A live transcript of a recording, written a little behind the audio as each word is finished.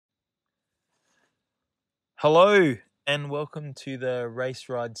Hello and welcome to the Race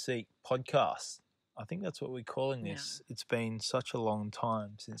Ride Seek podcast. I think that's what we're calling this. It's been such a long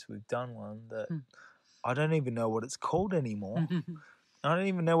time since we've done one that I don't even know what it's called anymore. I don't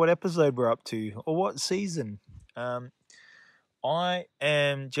even know what episode we're up to or what season. I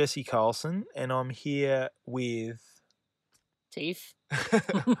am Jesse Carlson and I'm here with Teeth.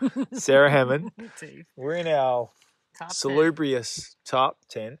 Sarah Hammond. Teeth. We're in our Top salubrious tarp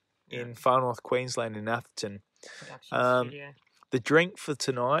tent in Far North Queensland in Atherton. Production studio. The drink for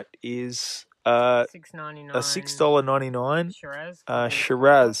tonight is $6.99. a $6.99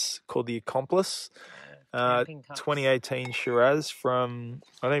 Shiraz called the Accomplice. 2018 Shiraz from,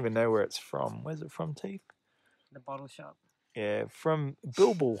 I don't even know where it's from. Where's it from, Teeth? The bottle shop. Yeah, from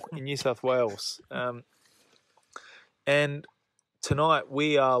Bilbul in New South Wales. And tonight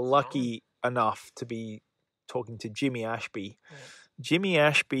we are lucky enough to be talking to Jimmy Ashby. Yeah. Jimmy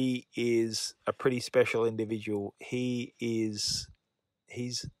Ashby is a pretty special individual. He's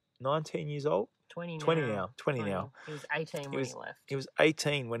 19 years old. 20 now. He was 18 when he left. He was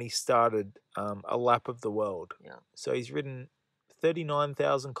 18 when he started a lap of the world. Yeah. So he's ridden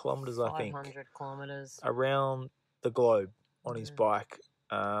 39,000 kilometres, I think. 500 kilometres. Around the globe on his bike.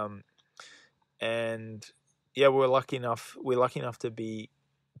 And yeah, we're lucky enough to be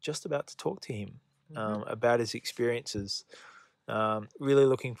just about to talk to him about his experiences. Really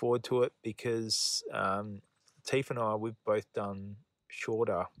looking forward to it because Tiff and I, we've both done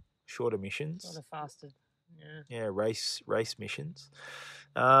shorter missions. Sort of faster. Yeah, race missions.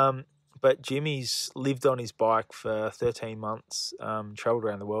 But Jimmy's lived on his bike for 13 months, travelled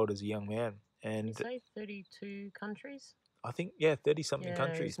around the world as a young man. And did you say 32 countries? I think, 30-something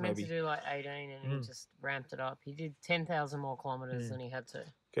countries, he was meant maybe. to do like 18 and he just ramped it up. He did 10,000 more kilometres than he had to.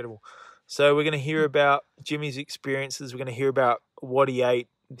 Incredible. So we're going to hear about Jimmy's experiences. We're going to hear about what he ate,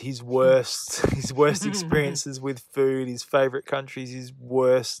 his worst experiences with food, his favourite countries, his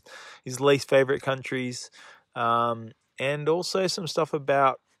least favourite countries, and also some stuff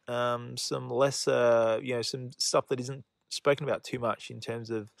about some lesser, some stuff that isn't spoken about too much in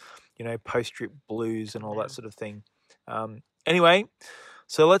terms of, post-trip blues and all that sort of thing. Anyway,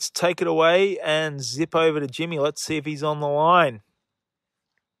 so let's take it away and zip over to Jimmy. Let's see if he's on the line.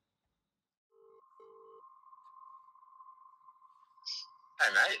 Hey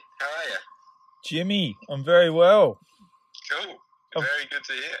mate, how are you? Jimmy, I'm very well. Cool. Very good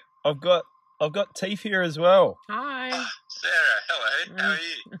to hear. I've got Teef here as well. Hi. Sarah, hello. How are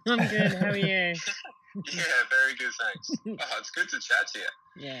you? I'm good. How are you? Yeah, very good, thanks. Oh, it's good to chat to you.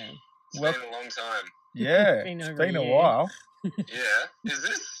 Yeah. It's been a long time. Yeah, it's been a while. Yeah. Is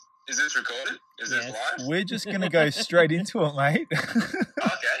this recorded? Is this live? We're just going to go straight into it, mate. Okay.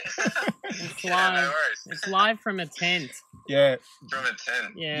 It's live. No worries. It's live from a tent. Yeah. From a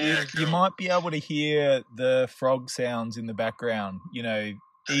tent. Yeah. Cool. You might be able to hear the frog sounds in the background,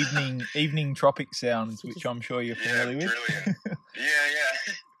 evening tropic sounds, which I'm sure you're familiar with. Brilliant.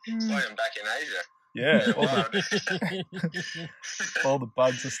 Yeah. It's like I'm back in Asia. Yeah. All the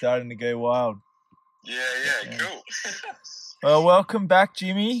bugs are starting to go wild. Yeah. Cool. Well, welcome back,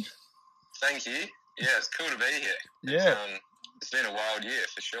 Jimmy. Thank you. Yeah, it's cool to be here. Yeah. It's been a wild year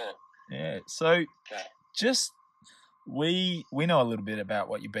for sure. Yeah. So just we know a little bit about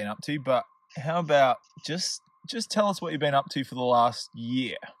what you've been up to, but how about just tell us what you've been up to for the last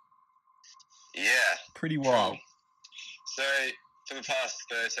year? Yeah. Pretty wild. So for the past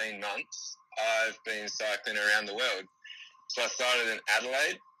 13 months, I've been cycling around the world. So I started in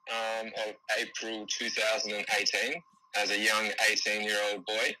Adelaide of April 2018 as a young 18-year-old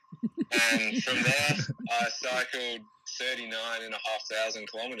boy. And from there, I cycled 39,500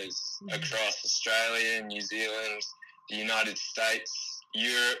 kilometres across Australia, New Zealand, the United States,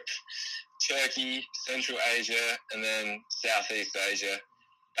 Europe, Turkey, Central Asia, and then Southeast Asia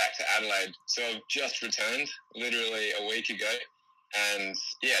back to Adelaide. So I've just returned literally a week ago and,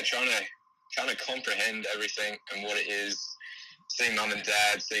 trying to kind of comprehend everything and what it is, see mum and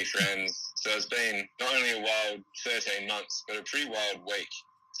dad, see friends. So it's been not only a wild 13 months, but a pretty wild week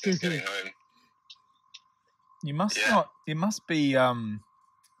since getting home. You must not. It must be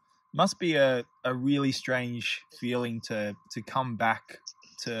a really strange feeling to come back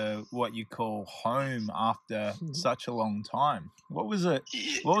to what you call home after such a long time. What was it?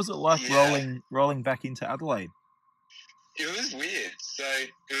 What was it like rolling back into Adelaide? It was weird. So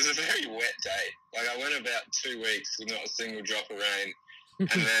it was a very wet day. Like I went about 2 weeks with not a single drop of rain. And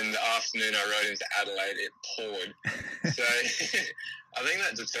then the afternoon I rode into Adelaide, it poured. So I think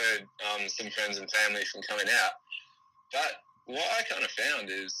that deterred some friends and family from coming out. But what I kind of found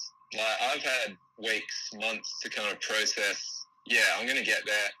is, I've had weeks, months to kind of process, I'm going to get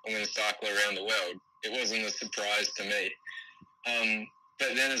there. I'm going to cycle around the world. it wasn't a surprise to me.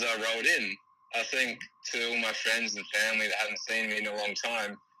 But then as I rolled in, I think to all my friends and family that hadn't seen me in a long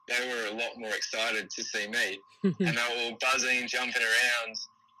time, they were a lot more excited to see me. And they were all buzzing, jumping around,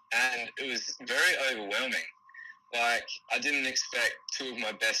 and it was very overwhelming. Like, I didn't expect two of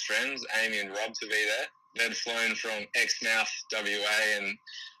my best friends, Amy and Rob, to be there. They'd flown from Exmouth, WA, and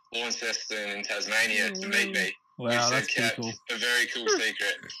Launceston in Tasmania to meet me. Wow, which that's they'd pretty kept cool. a very cool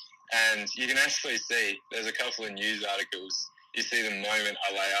secret. And you can actually see, there's a couple of news articles. You see the moment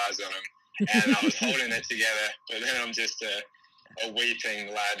I lay eyes on them. And I was holding it together, but then I'm just a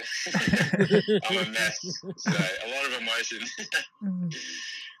weeping lad. I'm a mess. So a lot of emotion.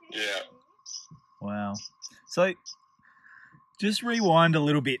 Yeah. Wow. So just rewind a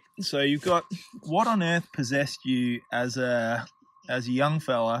little bit. So you've got, what on earth possessed you as a young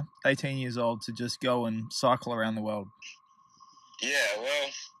fella, 18 years old, to just go and cycle around the world? Yeah, well,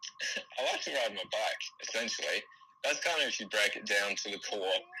 I like to ride my bike, essentially. That's kind of, if you break it down to the core.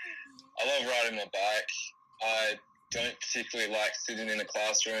 I love riding my bike. I don't particularly like sitting in a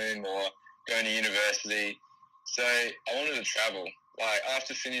classroom or going to university. So I wanted to travel. Like,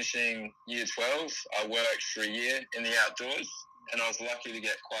 after finishing year 12, I worked for a year in the outdoors, and I was lucky to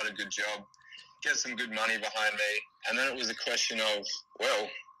get quite a good job, get some good money behind me. And then it was a question of, well,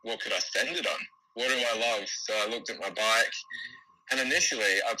 what could I spend it on? What do I love? So I looked at my bike, and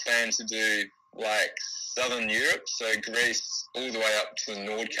initially I planned to do like Southern Europe, so Greece all the way up to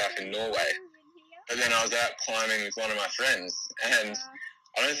Nordkapp in Norway. But then I was out climbing with one of my friends, and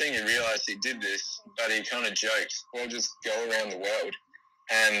I don't think he realised he did this, but he kind of joked, we'll just go around the world.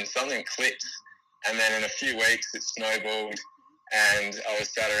 And something clicked, and then in a few weeks it snowballed, and I was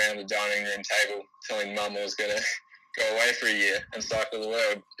sat around the dining room table telling Mum I was going to go away for a year and cycle the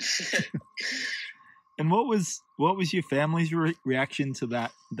world. And what was your family's reaction to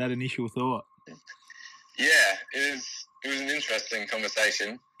that initial thought? Yeah, it was an interesting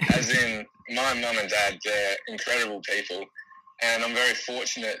conversation. As in, my mum and dad, they're incredible people, and I'm very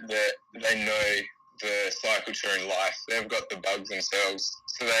fortunate that they know the cycle touring life. They've got the bug themselves.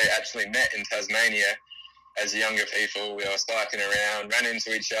 So they actually met in Tasmania as younger people. We were cycling around, ran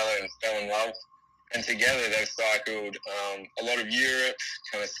into each other and fell in love. And together they've cycled a lot of Europe,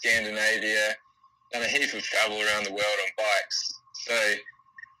 kind of Scandinavia, done a heap of travel around the world on bikes. So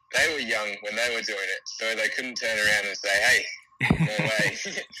they were young when they were doing it, so they couldn't turn around and say, hey, no way.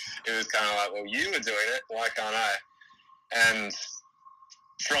 It was kind of like, well, you were doing it, why can't I? And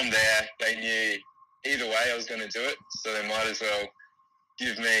from there, they knew either way I was going to do it, so they might as well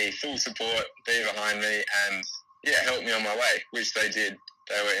give me full support, be behind me, and, yeah, help me on my way, which they did.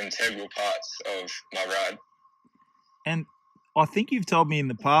 They were integral parts of my ride. And I think you've told me in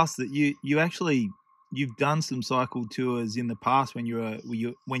the past that you've done some cycle tours in the past when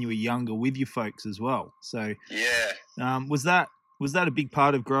you were younger with your folks as well. So yeah, was that a big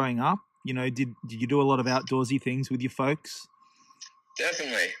part of growing up? You know, did you do a lot of outdoorsy things with your folks?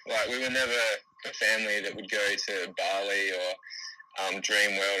 Definitely. Like, we were never a family that would go to Bali or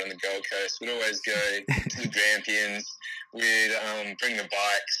Dream World on the Gold Coast. We'd always go to the Grampians. We'd bring the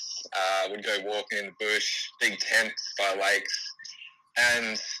bikes. We'd go walking in the bush, big tents by lakes.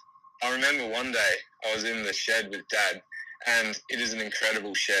 And I remember one day I was in the shed with Dad, and it is an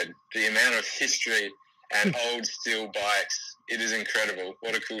incredible shed. The amount of history and old steel bikes, it is incredible.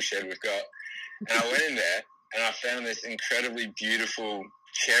 What a cool shed we've got. And I went in there and I found this incredibly beautiful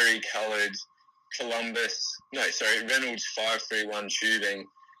cherry-coloured Reynolds 531 tubing,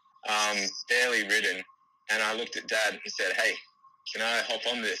 barely ridden. And I looked at Dad and said, hey, can I hop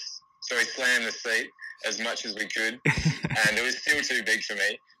on this? So we slammed the seat as much as we could, and it was still too big for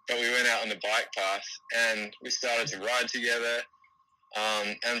me. But we went out on the bike path and we started to ride together.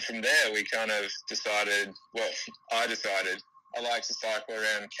 And from there, we kind of decided, I decided I like to cycle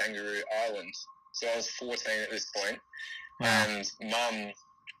around Kangaroo Island. So I was 14 at this point. Wow. And Mum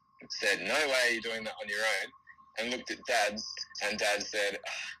said, no way you're doing that on your own. And looked at Dad's, and Dad said,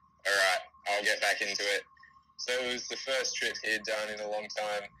 all right, I'll get back into it. So it was the first trip he'd done in a long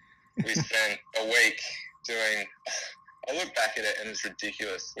time. We spent a week doing... I look back at it and it's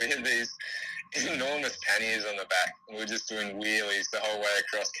ridiculous. We had these enormous panniers on the back, and we were just doing wheelies the whole way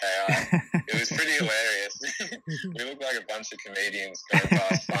across KI. It was pretty hilarious. We looked like a bunch of comedians going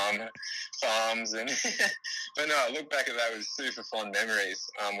past farms, and but no, I look back at that with super fond memories.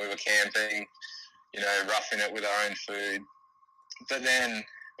 We were camping, roughing it with our own food. But then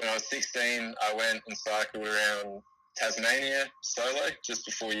when I was 16, I went and cycled around Tasmania solo just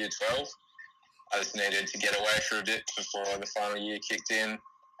before year 12. I just needed to get away for a bit before the final year kicked in.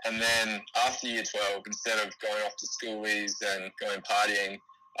 And then after year 12, instead of going off to schoolies and going partying,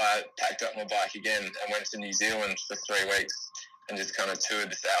 I packed up my bike again and went to New Zealand for 3 weeks and just kind of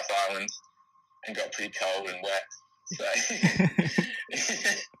toured the South Island and got pretty cold and wet. So,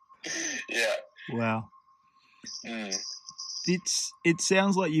 yeah. Wow. Mm. It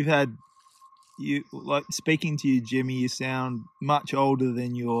sounds like speaking to you, Jimmy, you sound much older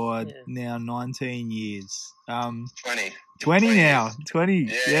than your now 19 years. 20 now. 20.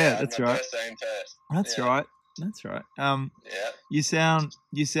 Yeah, that's right. That's right. That's right. You sound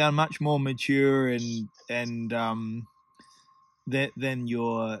much more mature and than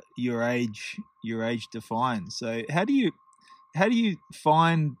your age defines. So how do you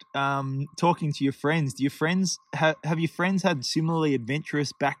find talking to your friends? Do your friends have your friends had similarly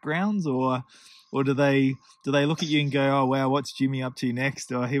adventurous backgrounds, or do they look at you and go, oh wow, what's Jimmy up to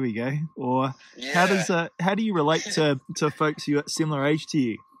next? Or here we go. Or how do you relate to folks who are similar age to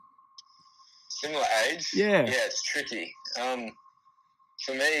you? Similar age? Yeah. Yeah, it's tricky.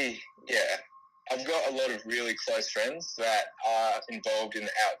 For me, yeah, I've got a lot of really close friends that are involved in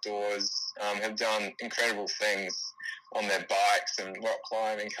the outdoors, have done incredible things on their bikes and rock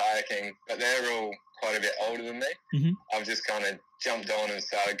climbing, kayaking, but they're all quite a bit older than me. Mm-hmm. I've just kind of jumped on and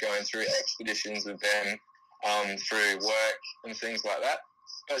started going through expeditions with them, through work and things like that.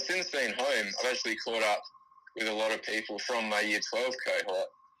 But since being home, I've actually caught up with a lot of people from my Year 12 cohort,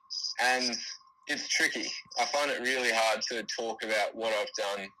 and it's tricky. I find it really hard to talk about what I've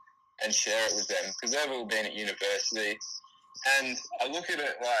done and share it with them because they've all been at university, and I look at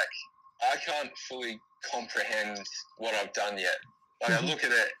it like I can't fully comprehend what I've done yet. Like I look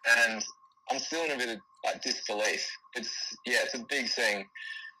at it and I'm still in a bit of like disbelief. It's a big thing.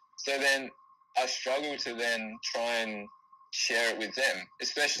 So then I struggle to then try and share it with them,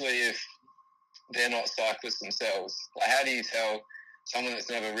 especially if they're not cyclists themselves. Like how do you tell someone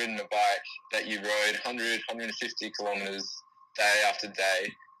that's never ridden a bike that you rode 100, 150 kilometres day after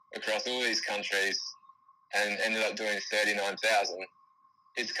day across all these countries and ended up doing 39,000?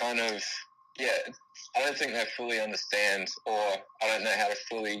 It's kind of, I don't think they fully understand, or I don't know how to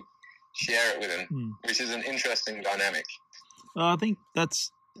fully share it with them, which is an interesting dynamic. Well, I think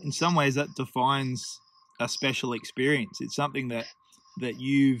that's, in some ways, that defines a special experience. It's something that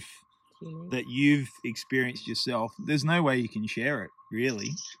you've experienced yourself. There's no way you can share it,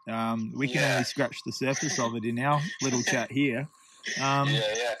 really. We can only scratch the surface of it in our little chat here.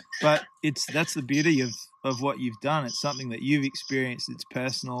 But that's the beauty of what you've done. It's something that you've experienced. It's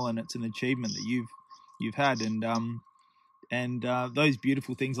personal, and it's an achievement that you've had. And those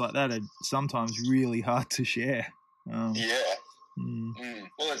beautiful things like that are sometimes really hard to share. Well,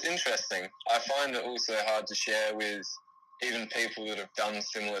 it's interesting. I find it also hard to share with even people that have done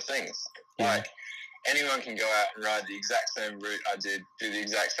similar things. Like anyone can go out and ride the exact same route I did, do the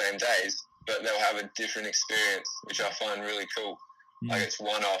exact same days, but they'll have a different experience, which I find really cool. Like it's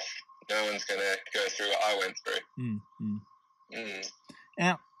one-off. No one's going to go through what I went through.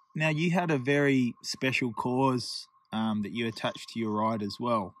 Now you had a very special cause that you attached to your ride as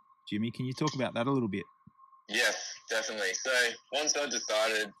well. Jimmy, can you talk about that a little bit? Yes, definitely. So once I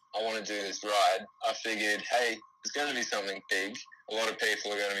decided I want to do this ride, I figured, hey, it's going to be something big. A lot of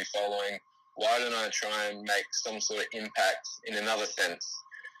people are going to be following. Why don't I try and make some sort of impact in another sense?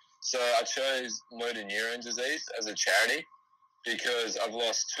 So I chose motor neurone disease as a charity because I've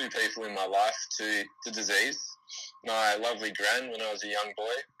lost 2 people in my life to the disease. My lovely gran when I was a young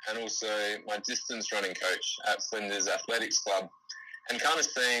boy, and also my distance running coach at Flinders Athletics Club, and kind of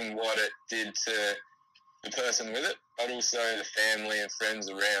seeing what it did to the person with it, but also the family and friends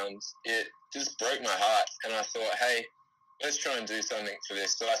around. It just broke my heart, and I thought, hey, let's try and do something for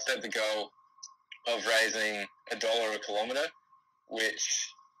this. So I set the goal of raising $1 a kilometre,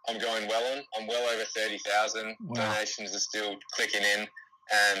 which I'm going well on. I'm well over 30,000. Wow. Donations are still clicking in,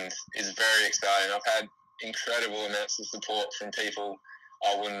 and it's very exciting. I've had incredible amounts of support from people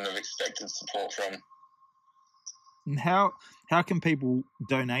I wouldn't have expected support from. And how can people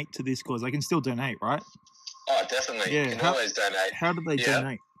donate to this cause? They can still donate, right? Oh, definitely. Yeah. You can always donate. How do they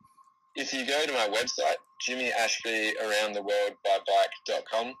donate? If you go to my website,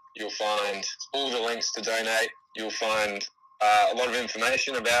 jimmyashbyaroundtheworldbybike.com, you'll find all the links to donate. You'll find a lot of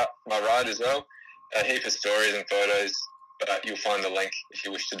information about my ride as well, a heap of stories and photos, but you'll find the link if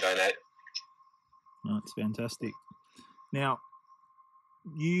you wish to donate. Oh, it's fantastic. Now,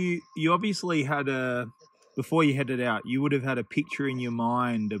 you obviously had before you headed out, you would have had a picture in your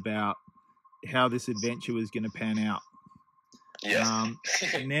mind about how this adventure was going to pan out. Yes.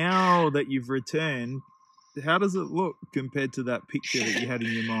 Now that you've returned, how does it look compared to that picture that you had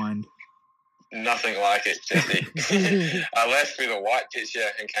in your mind? Nothing like it, Jesse. I left with a white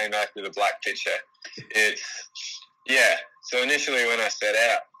picture and came back with a black picture. So initially when I set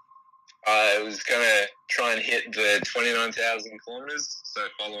out, I was going to try and hit the 29,000 kilometres, so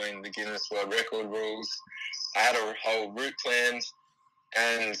following the Guinness World Record rules. I had a whole route planned,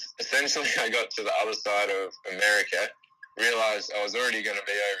 and essentially I got to the other side of America, realised I was already going to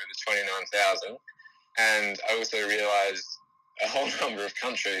be over the 29,000, and I also realised a whole number of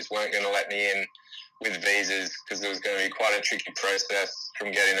countries weren't going to let me in with visas because it was going to be quite a tricky process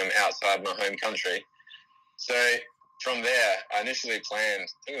from getting them outside my home country. So from there, I initially planned,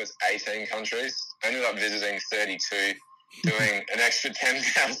 I think it was 18 countries. I ended up visiting 32, doing an extra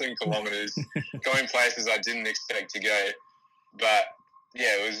 10,000 kilometres, going places I didn't expect to go. But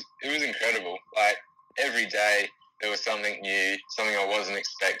yeah, it was incredible. Like every day there was something new, something I wasn't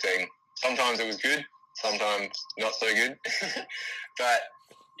expecting. Sometimes it was good, sometimes not so good. But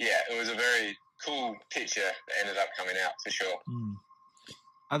yeah, it was a very cool picture that ended up coming out for sure.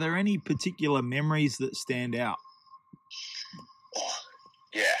 Are there any particular memories that stand out? Oh,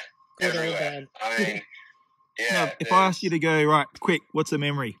 yeah, Good or everywhere. bad? I mean, yeah. Now, if I asked you to go, right, quick, what's a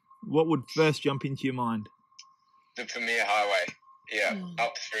memory? What would first jump into your mind? The Pamir Highway,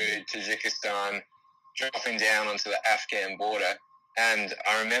 up through Tajikistan, dropping down onto the Afghan border. And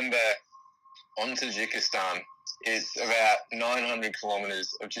I remember on Tajikistan is about 900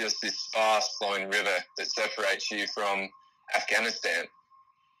 kilometres of just this fast-flowing river that separates you from Afghanistan.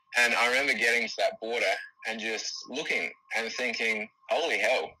 And I remember getting to that border and just looking and thinking, holy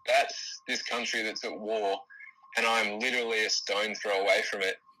hell, that's this country that's at war, and I'm literally a stone throw away from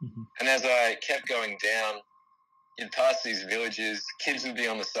it. Mm-hmm. And as I kept going down, you'd pass these villages, kids would be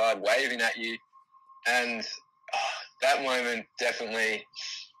on the side waving at you, and that moment definitely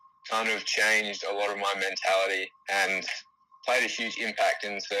kind of changed a lot of my mentality and played a huge impact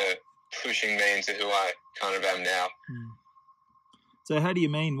into pushing me into who I kind of am now. So how do you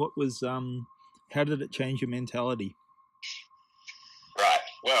mean? What was, how did it change your mentality? Right.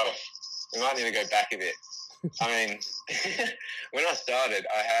 Well, we might need to go back a bit. I mean, when I started,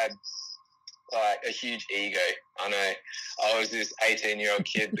 I had like a huge ego. I know I was this 18-year-old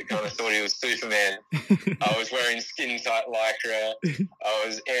kid that kind of thought he was Superman. I was wearing skin-tight lycra.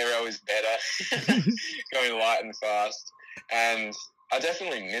 Aero was better, going light and fast. And I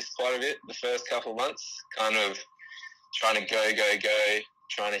definitely missed quite a bit the first couple of months, kind of trying to go,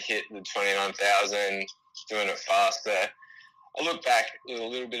 trying to hit the 29,000, doing it faster. I look back with a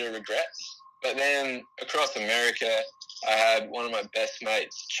little bit of regrets. But then across America, I had one of my best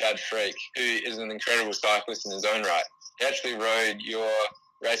mates, Chad Freak, who is an incredible cyclist in his own right. He actually rode your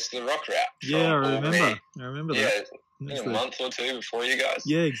Race to the Rock route. Yeah, I remember that. Yeah, a month or two before you guys.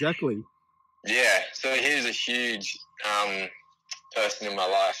 Yeah, exactly. Yeah, so he was a huge person in my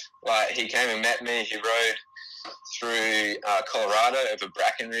life. Like, he came and met me. He rode through Colorado over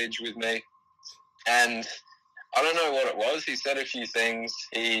Brackenridge with me. And I don't know what it was. He said a few things.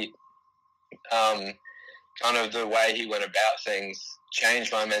 He kind of the way he went about things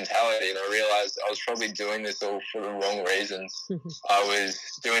changed my mentality, and I realised I was probably doing this all for the wrong reasons. I was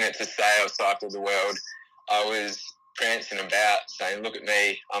doing it to say I've cycled the world. I was prancing about saying, look at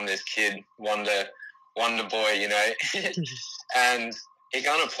me, I'm this kid, wonder boy, you know. And it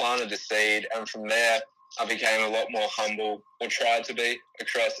kind of planted the seed, and from there I became a lot more humble, or tried to be,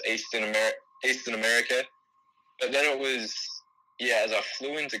 across Eastern America. But then it was, as I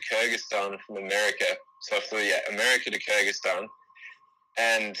flew into Kyrgyzstan from America, so I flew, America to Kyrgyzstan,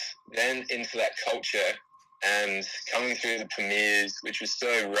 and then into that culture, and coming through the Pamirs, which was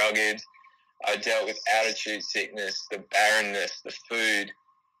so rugged. I dealt with altitude sickness, the barrenness, the food,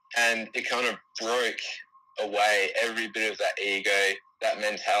 and it kind of broke away every bit of that ego, that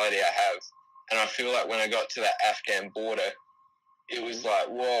mentality I have. And I feel like when I got to that Afghan border, it was like,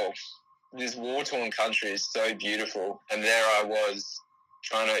 whoa, this war-torn country is so beautiful. And there I was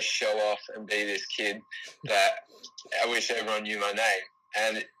trying to show off and be this kid that I wish everyone knew my name.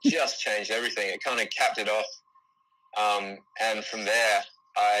 And it just changed everything. It kind of capped it off. And from there,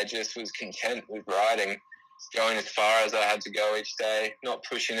 I just was content with riding, going as far as I had to go each day, not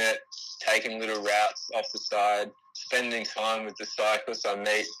pushing it, taking little routes off the side, spending time with the cyclists I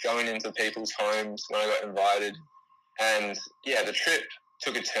meet, going into people's homes when I got invited. And, the trip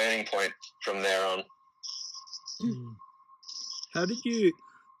took a turning point from there on. How did you,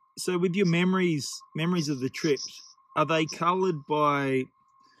 so with your memories of the trips, are they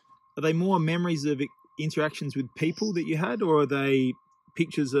more memories of interactions with people that you had, or are they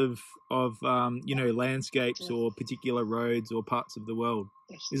pictures of landscapes or particular roads or parts of the world?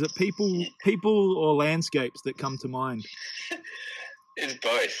 Is it people or landscapes that come to mind? It's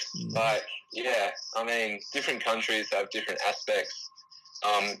both. I mean, different countries have different aspects.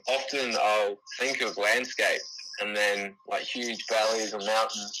 Often I'll think of landscapes and then like huge valleys or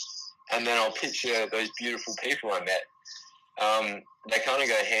mountains, and then I'll picture those beautiful people I met. They kind of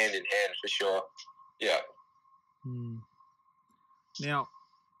go hand in hand for sure. Yeah. Now,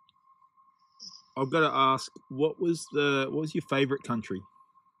 I've got to ask, what was your favourite country?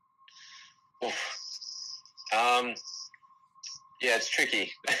 Yeah, it's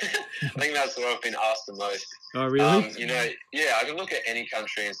tricky. I think that's what I've been asked the most. Oh, really? I can look at any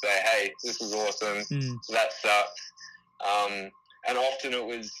country and say, hey, this was awesome, that sucked. And often it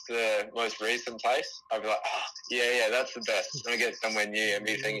was the most recent place. I'd be like, yeah, that's the best. And I get somewhere new and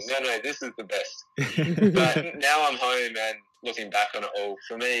be thinking, no, this is the best. But now I'm home and looking back on it all,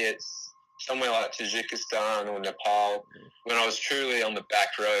 for me, it's somewhere like Tajikistan or Nepal, when I was truly on the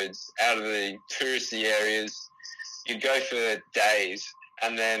back roads, out of the touristy areas. You'd go for days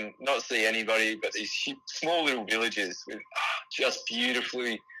and then not see anybody but these small little villages with just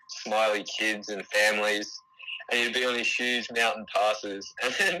beautifully smiley kids and families. And you'd be on these huge mountain passes,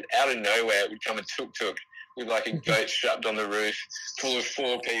 and then out of nowhere would come a tuk-tuk with like a goat strapped on the roof full of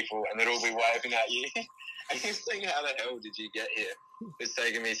 4 people, and they'd all be waving at you. And you think, how the hell did you get here? It's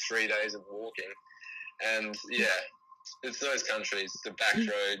taken me 3 days of walking. And yeah, it's those countries, the back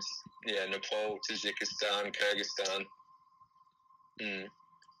roads, Nepal, Tajikistan, Kyrgyzstan.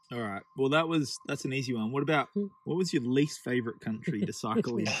 All right. Well, that's an easy one. What was your least favourite country to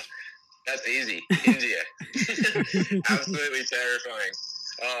cycle in? That's easy. India. Absolutely terrifying.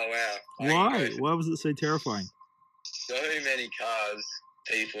 Oh, wow. Why? Why was it so terrifying? So many cars,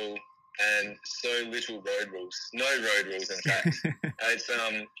 people, and so little road rules. No road rules, in fact. It's,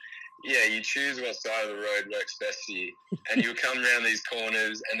 you choose what side of the road works best for you. And you'll come around these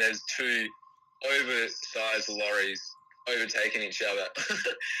corners, and there's 2 oversized lorries overtaking each other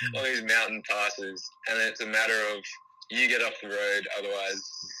on these mountain passes. And it's a matter of you get off the road, otherwise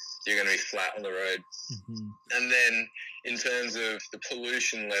you're going to be flat on the road. And then in terms of the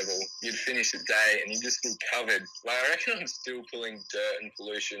pollution level, you'd finish a day and you'd just be covered. Like, I reckon I'm still pulling dirt and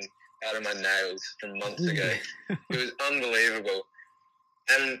pollution out of my nails from months ago. It was unbelievable.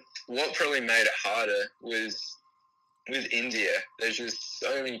 And what probably made it harder was with India, there's just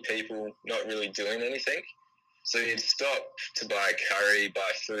so many people not really doing anything. So you'd stop to buy curry,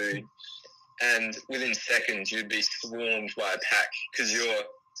 buy food, and within seconds you'd be swarmed by a pack because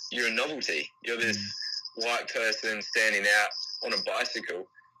you're a novelty. You're this white person standing out on a bicycle.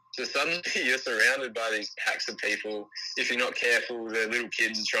 So suddenly you're surrounded by these packs of people. If you're not careful, the little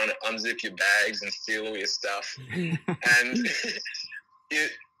kids are trying to unzip your bags and steal all your stuff. And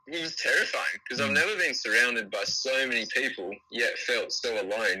it was terrifying because I've never been surrounded by so many people yet felt so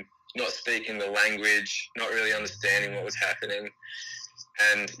alone, not speaking the language, not really understanding what was happening.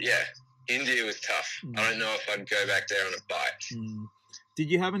 And yeah, India was tough. I don't know if I'd go back there on a bike. Did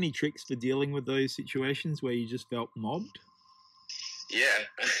you have any tricks for dealing with those situations where you just felt mobbed? Yeah,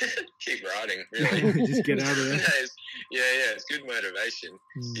 keep riding, really. Just get out of there. It's good motivation.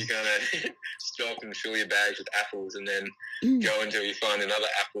 You kind of stop and fill your bags with apples and then go until you find another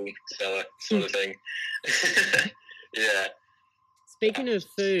apple seller sort of thing. Yeah. Speaking of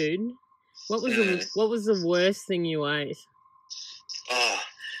food, what was the worst thing you ate? Oh,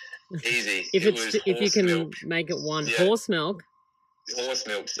 easy. If you can milk. make it one. Yeah. Horse milk? Horse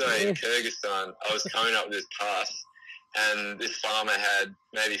milk. So in Kyrgyzstan, I was coming up with this pass, and this farmer had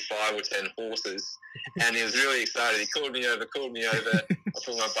maybe 5 or 10 horses, and he was really excited. He called me over. I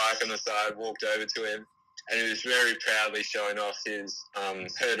put my bike on the side, walked over to him, and he was very proudly showing off his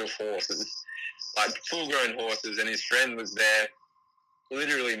herd of horses, like full-grown horses, and his friend was there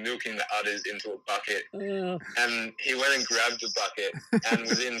literally milking the udders into a bucket. And he went and grabbed the bucket, and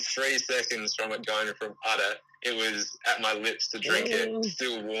within 3 seconds from it going from udder, it was at my lips to drink it,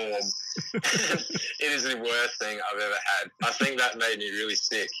 still warm. It is the worst thing I've ever had. I think that made me really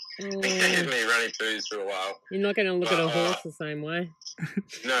sick. It gave me runny poos for a while. You're not going to look at a horse the same way.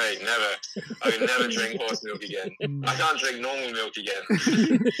 No, never. I would never drink horse milk again. I can't drink normal milk again.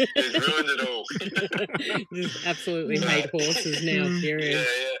 It's ruined it all. Just absolutely hate horses now, period.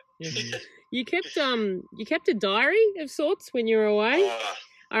 Yeah. You kept a diary of sorts when you were away?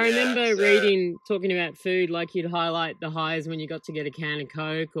 I remember reading, talking about food, like you'd highlight the highs when you got to get a can of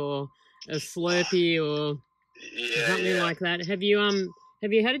Coke or a Slurpee or something like that. Have you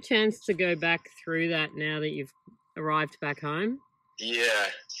had a chance to go back through that now that you've arrived back home? Yeah,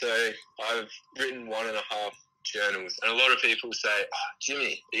 so I've written 1.5 journals, and a lot of people say,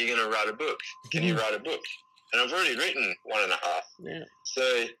 Jimmy, are you going to write a book? Can you write a book? And I've already written 1.5. Yeah.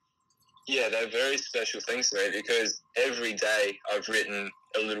 So, yeah, they're very special things to me because every day I've written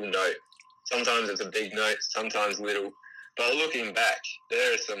a little note. Sometimes it's a big note, sometimes little, But looking back,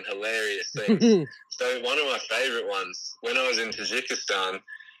 there are some hilarious things. So one of my favourite ones, when I was in Tajikistan,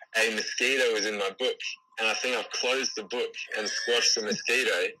 a mosquito was in my book, and I think I've closed the book and squashed the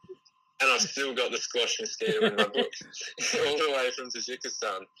mosquito, and I've still got the squashed mosquito in my book all the way from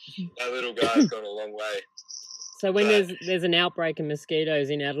Tajikistan. That little guy's gone a long way. So when there's an outbreak of mosquitoes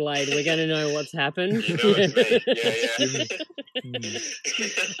in Adelaide, we're going to know what's happened. You know it's me. Yeah.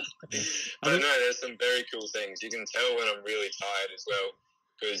 But no, there's some very cool things. You can tell when I'm really tired as well,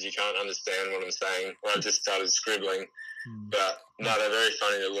 because you can't understand what I'm saying. Well, I just started scribbling. But no, they're very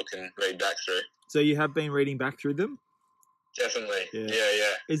funny to look and read back through. So you have been reading back through them? Definitely.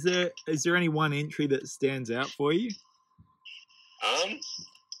 Yeah. Is there any one entry that stands out for you?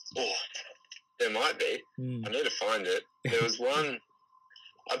 There might be. I need to find it. There was one.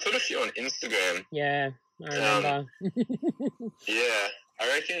 I put a few on Instagram. Yeah, I remember. Yeah, I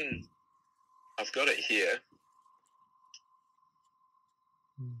reckon I've got it here.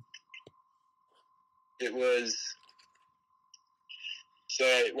 It was. So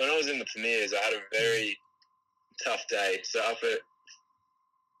when I was in the premiers, I had a very tough day. So up at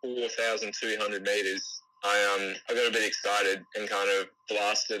 4,200 meters, I got a bit excited and kind of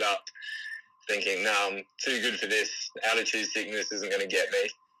blasted up, thinking, "No, I'm too good for this. Altitude sickness isn't going to get me."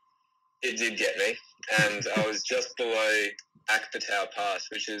 It did get me, and I was just below Akpatau Pass,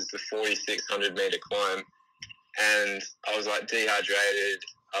 which is the 4,600 meter climb, and I was like dehydrated.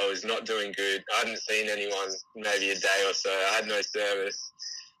 I was not doing good. I hadn't seen anyone maybe a day or so. I had no service,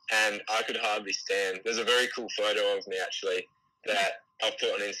 and I could hardly stand. There's a very cool photo of me, actually, that I've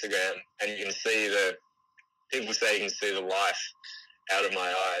put on Instagram, and you can see people say you can see the life out of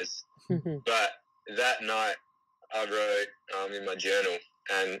my eyes. But that night, I wrote in my journal,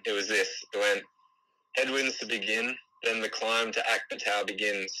 and it was this. It went, "Headwinds to begin, then the climb to Akpatau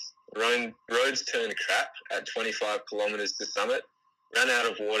begins. Roads turned crap at 25 kilometres to summit. Ran out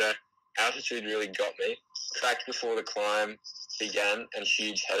of water. Altitude really got me. Cracked before the climb began and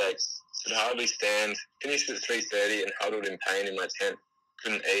huge headaches. Could hardly stand. Finished at 3:30 and huddled in pain in my tent.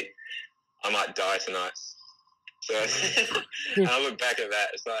 Couldn't eat. I might die tonight." So I look back at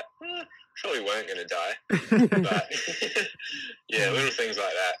that. It's like, probably weren't going to die. But yeah, little things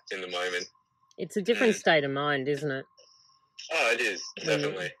like that in the moment. It's a different state of mind, isn't it? Oh, it is,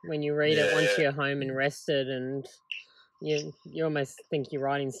 definitely. When you read it once you're home and rested, and you almost think you're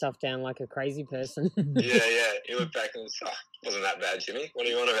writing stuff down like a crazy person. Yeah. You look back and it's, wasn't that bad, Jimmy. What are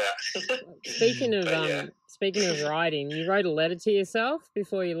you on about? Speaking of writing, you wrote a letter to yourself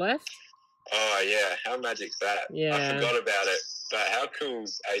before you left? Oh, yeah. How magic's that? Yeah. I forgot about it. But how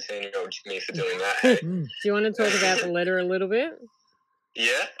cool's 18-year-old Jimmy for doing that, hey? Do you want to talk about the letter a little bit?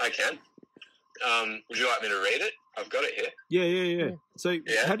 Yeah, I can. Would you like me to read it? I've got it here. Yeah. So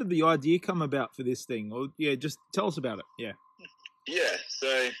how did the idea come about for this thing? Or just tell us about it. Yeah,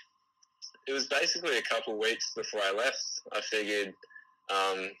 so it was basically a couple of weeks before I left. I figured,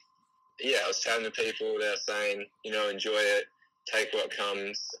 I was chatting to people. They were saying, enjoy it, take what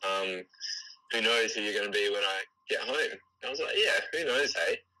comes. Who knows who you're going to be when I get home? And I was like, who knows,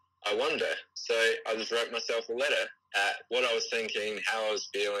 hey? I wonder. So I just wrote myself a letter at what I was thinking, how I was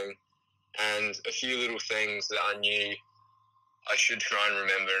feeling, and a few little things that I knew I should try and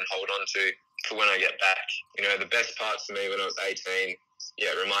remember and hold on to for when I get back. The best parts for me when I was 18,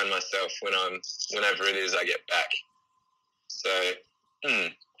 remind myself whenever it is I get back. So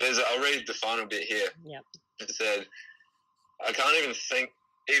I'll read the final bit here. Yep. It said, "I can't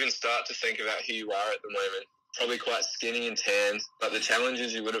even start to think about who you are at the moment. Probably quite skinny and tanned, but the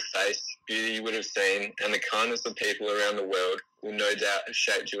challenges you would have faced, beauty you would have seen, and the kindness of people around the world will no doubt have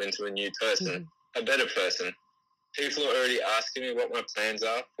shaped you into a new person, a better person. People are already asking me what my plans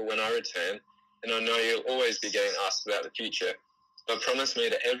are for when I return, and I know you'll always be getting asked about the future. But promise me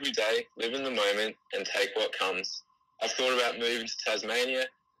that every day, live in the moment and take what comes. I've thought about moving to Tasmania,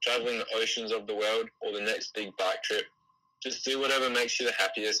 travelling the oceans of the world, or the next big bike trip. Just do whatever makes you the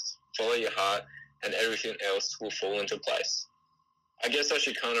happiest, follow your heart, and everything else will fall into place." I guess I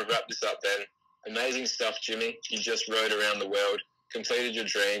should kind of wrap this up then. Amazing stuff, Jimmy. You just rode around the world, completed your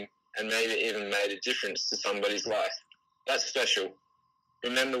dream, and maybe even made a difference to somebody's life. That's special.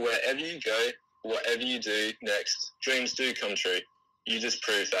 Remember, wherever you go, whatever you do next, dreams do come true. You just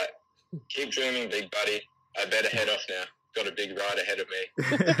proved that. Keep dreaming, big buddy. I better head off now. Got a big ride ahead of me.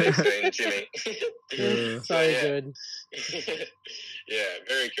 Thanks, soon, Jimmy. So good. Yeah,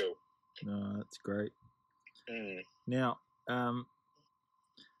 very cool. No, that's great. Now,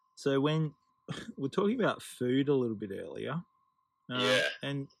 so when we're talking about food a little bit earlier,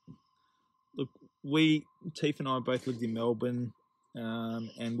 and look, Teef and I both lived in Melbourne,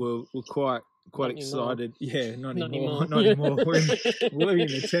 and we're quite quite Not anymore. excited. Yeah, not Not anymore. anymore. Not anymore. We're in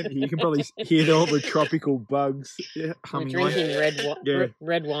the tent here. You can probably hear all the tropical bugs We're humming on. drinking Yeah.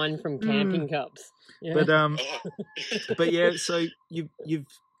 red wine from camping cups. Yeah. But yeah, so you've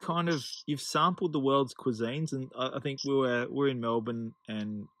kind of sampled the world's cuisines, and I think we're in Melbourne,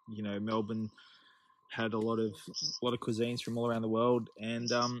 and you know Melbourne had a lot of cuisines from all around the world, and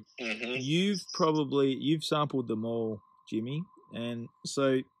you've sampled them all, Jimmy, and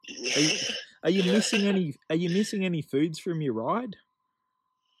so are you missing any foods from your ride?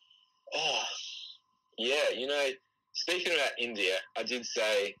 Oh, yeah. You know, speaking about India, I did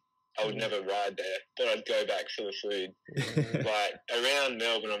say I would never ride there, but I'd go back for the food. Like around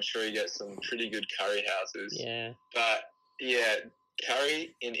Melbourne, I'm sure you get some pretty good curry houses. Yeah. But yeah,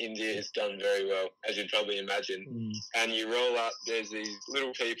 curry in India is done very well, as you'd probably imagine. And you roll up, there's these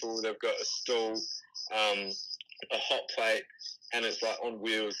little people, they've got a stall, a hot plate, and it's like on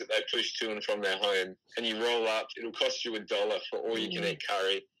wheels that they push to and from their home. And you roll up, it'll cost you $1 for all you can eat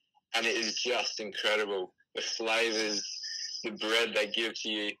curry. And it is just incredible. The flavours, the bread they give to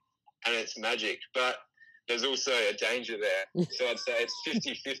you, and it's magic. But there's also a danger there. So I'd say it's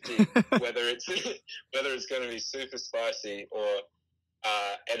 50-50 whether it's going to be super spicy or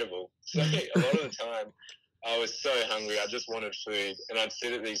edible. So a lot of the time I was so hungry, I just wanted food, and I'd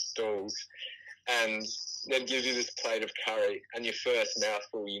sit at these stalls and they'd give you this plate of curry, and your first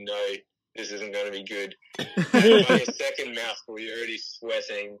mouthful, you know this isn't going to be good. And by your second mouthful, you're already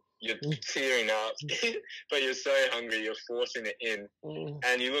sweating, you're tearing up, but you're so hungry, you're forcing it in.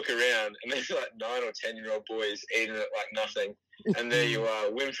 And you look around, and there's like 9 or 10-year-old boys eating it like nothing. And there you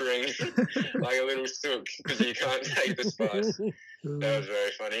are, whimpering like a little sook because you can't take the spice. That was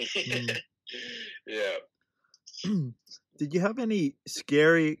very funny. Yeah. Did you have any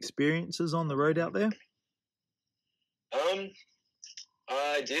scary experiences on the road out there?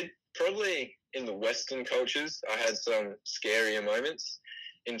 I did. Probably in the Western cultures, I had some scarier moments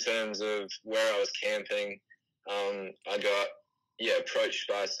in terms of where I was camping. I got approached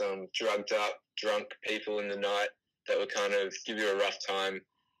by some drugged up, drunk people in the night that would kind of give you a rough time.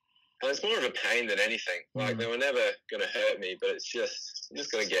 And it's more of a pain than anything. Like, they were never going to hurt me, but it's just, I'm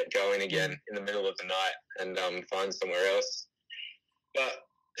just going to get going again in the middle of the night and find somewhere else. But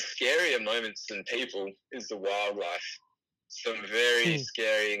scarier moments than people is the wildlife. Some very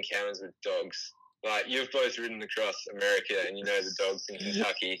scary encounters with dogs. Like, you've both ridden across America and you know the dogs in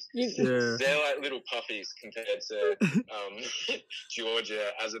Kentucky. Yeah. They're like little puppies compared to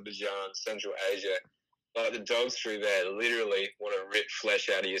Georgia, Azerbaijan, Central Asia. Like, the dogs through there literally want to rip flesh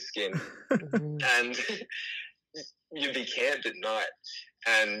out of your skin. And you'd be camped at night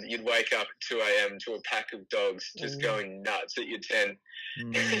and you'd wake up at 2 a.m. to a pack of dogs just going nuts at your tent.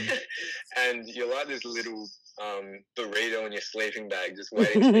 And you're like this little burrito in your sleeping bag just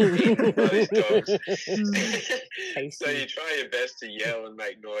waiting to be eaten by these dogs. So you try your best to yell and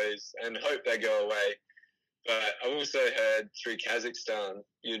make noise and hope they go away. But I've also heard through Kazakhstan,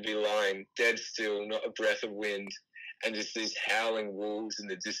 you'd be lying dead still, not a breath of wind, and just these howling wolves in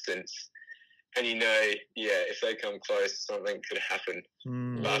the distance. And you know, if they come close, something could happen.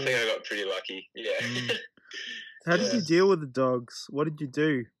 But I think I got pretty lucky, How did you deal with the dogs? What did you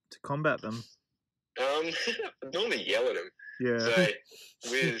do to combat them? I normally yell at them. Yeah. So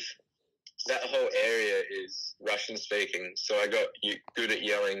with that whole area is Russian speaking, so I got good at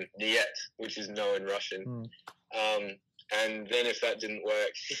yelling "niet," which is no in Russian. And then if that didn't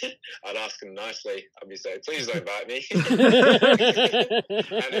work, I'd ask them nicely. I'd be saying, "Please don't bite me." And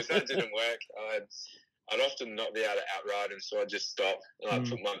if that didn't work, I'd often not be able to outride them, so I'd just stop and I'd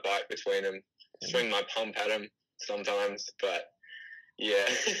put my bike between them, swing my pump at them sometimes, but. Yeah,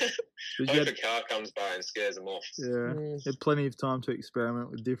 hope a car comes by and scares them off. Yeah, you had plenty of time to experiment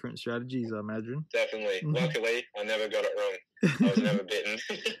with different strategies, I imagine. Definitely. Luckily, I never got it wrong. I was never bitten.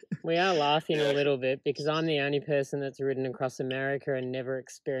 We are laughing a little bit because I'm the only person that's ridden across America and never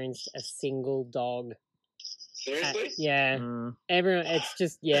experienced a single dog. Seriously? Everyone, it's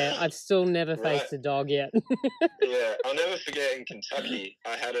just, I've still never faced a dog yet. I'll never forget in Kentucky,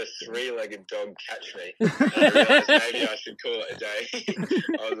 I had a 3-legged dog catch me. And I realised maybe I should call it a day.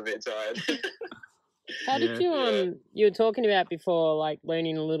 I was a bit tired. How did you, you were talking about before, like,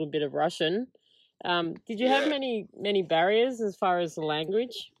 learning a little bit of Russian. Did you have many barriers as far as the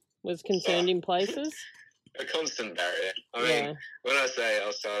language was concerned in places? A constant barrier. I mean, when I say I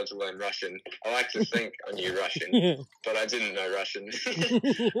started to learn Russian, I like to think I knew Russian, but I didn't know Russian.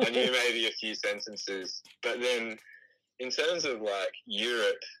 I knew maybe a few sentences. But then in terms of, like,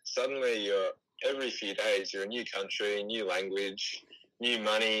 Europe, suddenly every few days you're a new country, new language, new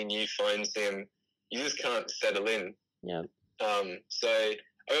money, new phone SIM. You just can't settle in. Yeah. So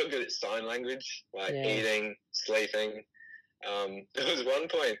I got good at sign language, like Yeah. eating, sleeping. There was one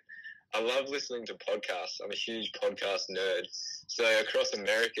point, I love listening to podcasts. I'm a huge podcast nerd. So across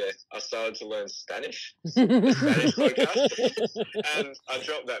America, I started to learn Spanish, a Spanish podcast, and I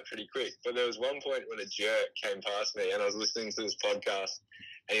dropped that pretty quick. But there was one point when a jerk came past me, and I was listening to this podcast,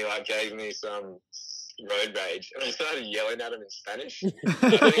 and he like gave me some road rage, and I started yelling at him in Spanish.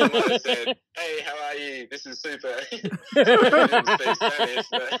 I think I might have said, "Hey, how are you? This is super." I didn't speak Spanish,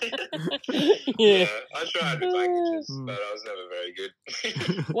 but Yeah. I tried with languages, but I was never very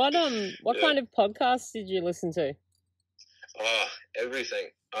good. What Yeah. kind of podcasts did you listen to? Oh, everything.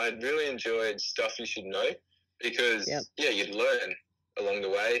 I really enjoyed Stuff You Should Know because, Yep. yeah, you'd learn along the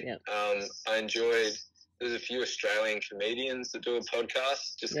way. Yep. I enjoyed, there's a few Australian comedians that do a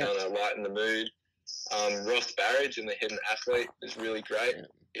podcast, just Yep. kind of lighten the mood. Ross Barrage and the Hidden Athlete is really great. Yep.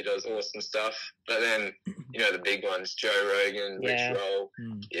 He does awesome stuff. But then, you know, the big ones, Joe Rogan, Yeah. Rich Roll,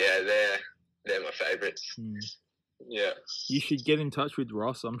 yeah, they're my favourites. Yeah. You should get in touch with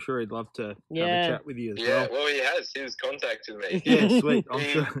Ross. I'm sure he'd love to have Yeah. a chat with you as Yeah, well. well, he has. He was contacted me. Yeah, sweet. I'm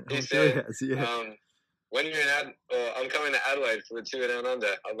He- sure, he I'm sure he said, has. Yeah. When you're in I'm coming to Adelaide for the Tour Down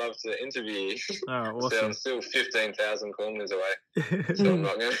Under. I'd love to interview you. Oh, So awesome. I'm still 15,000 kilometres away, so I'm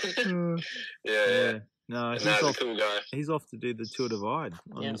not going to. Yeah. No, And that's a cool guy. he's off to do the Tour Divide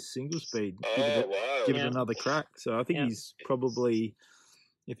on Yeah. his single speed. Oh, wow. Give it Yeah. another crack. So I think Yeah. he's probably,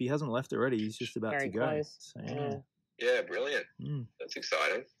 if he hasn't left already, he's just about Very to go. close. So, Yeah. Yeah, brilliant. Mm, That's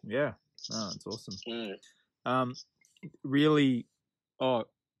exciting. yeah. Oh, it's awesome. Mm. Really,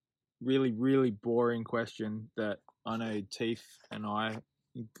 really boring question that I know Teef and I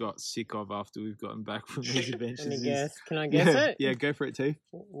got sick of after we've gotten back from these adventures. Let me is- guess. Can I guess yeah, it? yeah, go for it, Teef.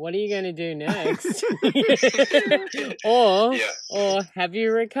 What are you going to do next? or Yeah. or have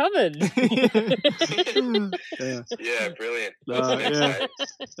you recovered? Yeah. Yeah, brilliant. No, What's next, yeah. mate?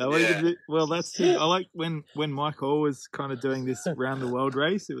 No, what are you Yeah. gonna do? Well, that's it. I like when Mike Hall was kind of doing this round the world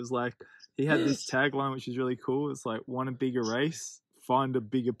race. It was like he had this tagline, which is really cool. It's like, want a bigger race, find a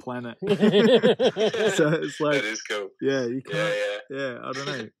bigger planet. So it's like, That is cool. yeah, you Yeah, can't. yeah. Yeah, I don't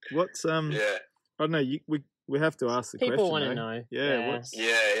know. What's Yeah. I don't know. We have to ask the People question. want to eh? know. Yeah. What's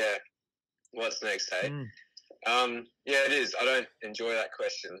Yeah. What's next, hey? Yeah, it is. I don't enjoy that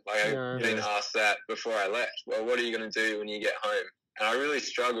question. Like, I've No. been asked that before I left. Well, what are you going to do when you get home? And I really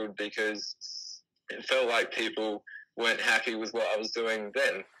struggled because it felt like people weren't happy with what I was doing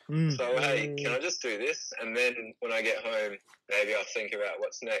then. Mm. So, hey, can I just do this? And then when I get home, maybe I'll think about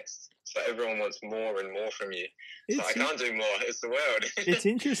what's next. So everyone wants more and more from you. So I It's, can't do more. It's the world. it's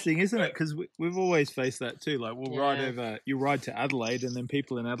interesting, isn't it? Because we've always faced that too. Like we'll ride Yeah. over, you ride to Adelaide, and then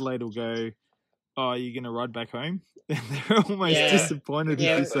people in Adelaide will go, "Oh, are you going to ride back home?" And they're almost Yeah. disappointed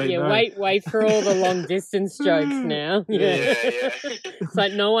Yeah, if you say no. wait for all the long distance jokes now. Yeah. yeah. It's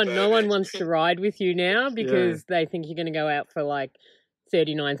like no one Perfect. wants to ride with you now because they think you're going to go out for like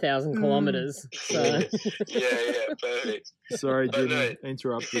 39,000 kilometers. So yeah, perfect. Sorry, But Jimmy, no.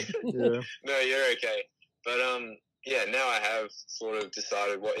 interrupted. Yeah. No, you're okay. But yeah, now I have sort of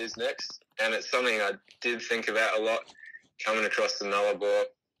decided what is next, and it's something I did think about a lot coming across the Nullarbor.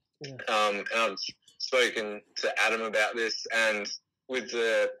 Yeah. And I've spoken to Adam about this, and with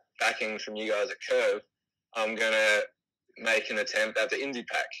the backing from you guys at Curve, I'm gonna make an attempt at the Indy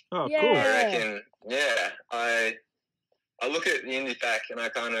Pack. Oh, Yeah. cool. I reckon, yeah, I look at the Indy Pack and I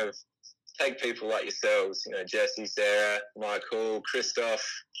kind of take people like yourselves, you know, Jesse, Sarah, Michael, Christoph,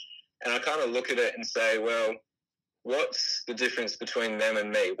 and I kind of look at it and say, well, what's the difference between them and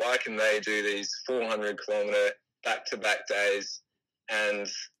me? Why can they do these 400-kilometre back-to-back days and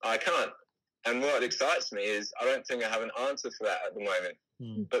I can't? And what excites me is I don't think I have an answer for that at the moment.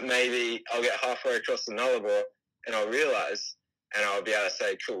 Mm. But maybe I'll get halfway across the Nullarbor and I'll realise and I'll be able to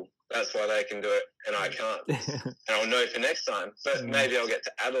say, cool, that's why they can do it and I can't. And I'll know for next time. But maybe I'll get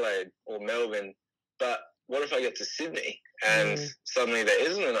to Adelaide or Melbourne. But what if I get to Sydney and suddenly there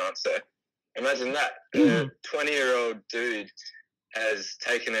isn't an answer? Imagine that. A 20-year-old dude has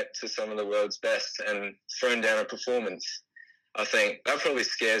taken it to some of the world's best and thrown down a performance. I think that probably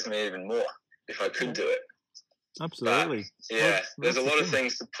scares me even more if I could do it. Absolutely. Yeah, What's there's a the lot of thing?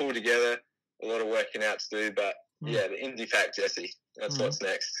 things to pull together, a lot of working out to do, but yeah, the Indy Pack, Jesse, that's what's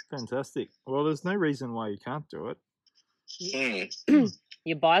next. Fantastic. Well, there's no reason why you can't do it.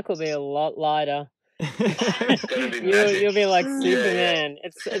 your bike will be a lot lighter. It's going to be magic. You'll be like Yeah. Superman.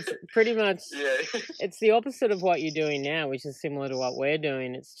 It's pretty much Yeah. it's the opposite of what you're doing now, which is similar to what we're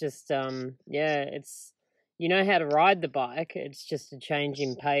doing. It's just it's you know how to ride the bike. It's just a change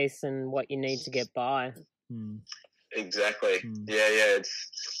in pace and what you need to get by. Exactly. Mm. Yeah.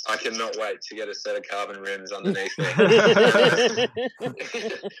 I cannot wait to get a set of carbon rims underneath me. I'm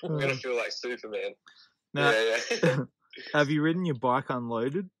going to feel like Superman. Now, Yeah. have you ridden your bike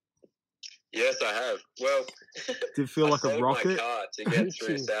unloaded? Yes, I have. Well, Did it feel like a rocket? I sold my car to get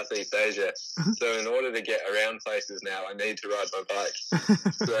through Southeast Asia. So in order to get around places now, I need to ride my bike.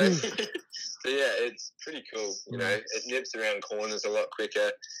 So yeah, it's pretty cool. You know, it nips around corners a lot quicker.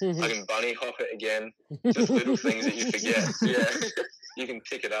 I can bunny hop it again. Just little things that you forget. Yeah. You can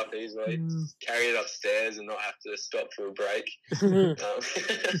pick it up easily, carry it upstairs and not have to stop for a break.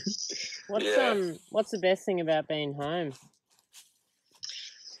 What's the best thing about being home?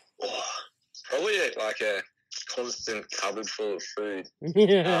 Oh, probably like a constant cupboard full of food.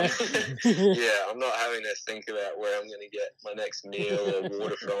 Yeah. I'm not having to think about where I'm going to get my next meal or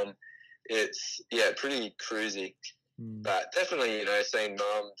water from. It's, pretty cruisy. But definitely, you know, seeing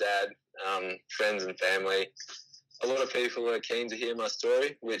mum, dad, friends and family. A lot of people are keen to hear my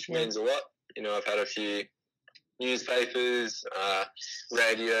story, which means a lot. You know, I've had a few newspapers,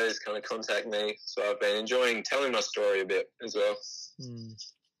 radios kind of contact me. So I've been enjoying telling my story a bit as well.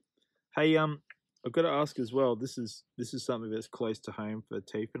 Hey, I've got to ask as well. This is something that's close to home for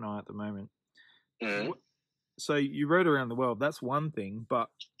Teef and I at the moment. So you rode around the world. That's one thing,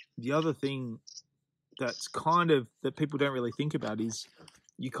 but the other thing that's kind of that people don't really think about is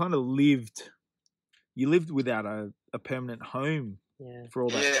you kind of lived without a permanent home for all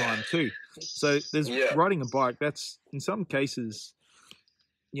that time too. So there's riding a bike. That's in some cases,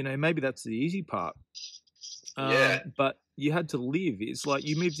 you know, maybe that's the easy part. But you had to live. It's like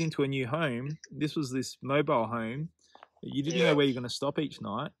you moved into a new home. This was this mobile home. You didn't know where you're going to stop each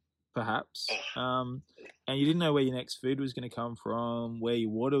night, perhaps. And you didn't know where your next food was going to come from, where your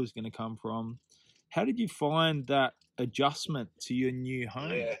water was going to come from. How did you find that adjustment to your new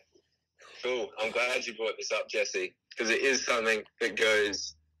home? Yeah, cool. I'm glad you brought this up, Jesse, because it is something that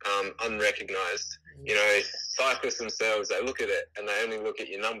goes unrecognised. You know, cyclists themselves, they look at it and they only look at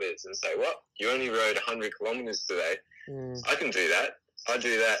your numbers and say, what? You only rode 100 kilometres today. I can do that. I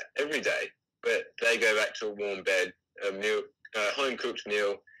do that every day. But they go back to a warm bed, a meal, a home-cooked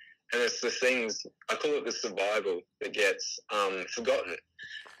meal, and it's the things, I call it the survival, that gets forgotten.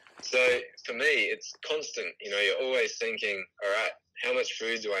 So for me, it's constant. You know, you're always thinking, all right, how much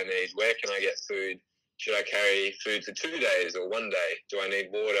food do I need? Where can I get food? Should I carry food for 2 days or 1 day? Do I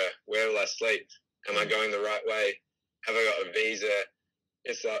need water? Where will I sleep? Am I going the right way? Have I got a visa?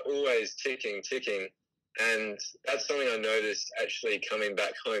 It's like always ticking. And that's something I noticed actually coming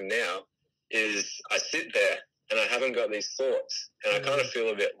back home now is I sit there and I haven't got these thoughts and I kind of feel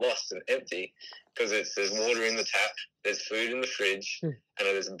a bit lost and empty because there's water in the tap, there's food in the fridge, and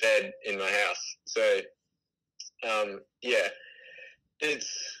there's a bed in my house. So,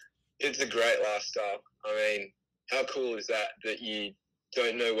 it's a great lifestyle. I mean, how cool is that you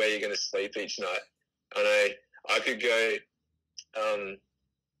don't know where you're going to sleep each night? I know I could go,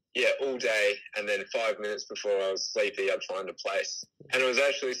 all day, and then 5 minutes before I was sleepy, I'd find a place. And it was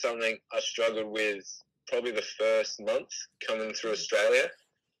actually something I struggled with probably the first month coming through Australia.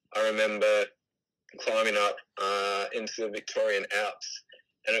 I remember climbing up into the Victorian Alps,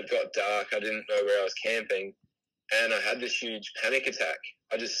 and it got dark. I didn't know where I was camping, and I had this huge panic attack.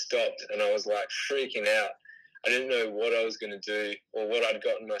 I just stopped, and I was like freaking out. I didn't know what I was going to do or what I'd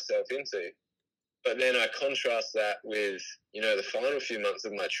gotten myself into. But then I contrast that with, you know, the final few months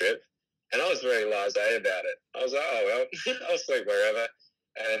of my trip, and I was very blasé about it. I was like, oh, well, I'll sleep wherever.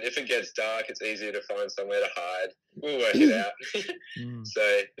 And if it gets dark, it's easier to find somewhere to hide. We'll work it out.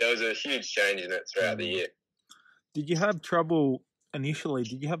 So there was a huge change in it throughout the year. Did you have trouble initially?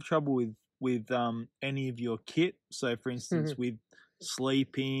 Did you have trouble with any of your kit? So, for instance, with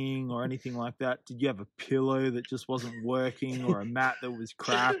sleeping or anything like that? Did you have a pillow that just wasn't working or a mat that was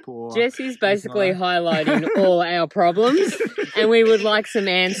crap? Or Jesse's basically highlighting all our problems, and we would like some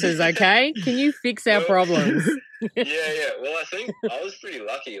answers, okay? Can you fix our problems? Yeah. Well, I think I was pretty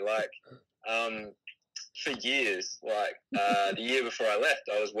lucky. Like, for years, like the year before I left,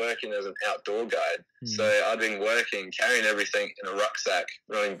 I was working as an outdoor guide. So I'd been working, carrying everything in a rucksack,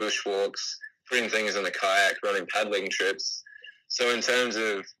 running bushwalks, putting things in a kayak, running paddling trips. So in terms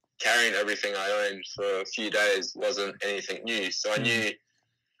of carrying everything I owned for a few days wasn't anything new. So I knew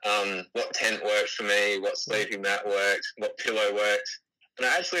what tent worked for me, what sleeping mat worked, what pillow worked. And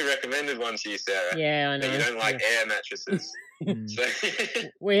I actually recommended one to you, Sarah. Yeah, I know. But you don't like air mattresses. So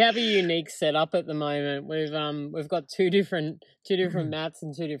we have a unique setup at the moment. We've got two different mats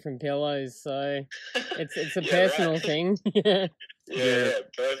and two different pillows, so it's a personal thing. Yeah,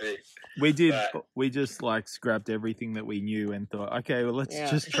 perfect. We did. But, We just like scrapped everything that we knew and thought, okay, well, let's Yeah.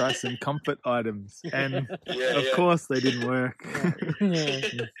 just try some comfort items. And yeah, of course, they didn't work.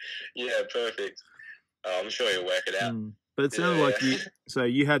 Yeah. yeah, perfect. I'm sure you'll work it out. But it sounded Yeah, like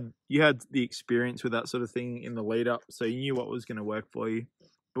yeah. you had the experience with that sort of thing in the lead up, so you knew what was going to work for you.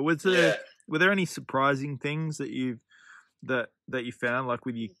 But were there any surprising things that you found, like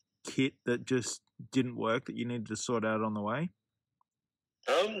with your kit, that just didn't work, that you needed to sort out on the way?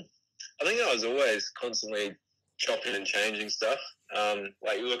 I think I was always constantly chopping and changing stuff.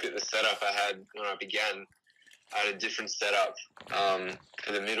 Like you look at the setup I had when I began, I had a different setup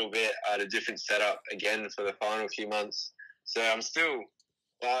for the middle bit. I had a different setup again for the final few months. So I'm still,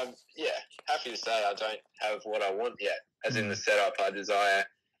 happy to say I don't have what I want yet, as in the setup I desire.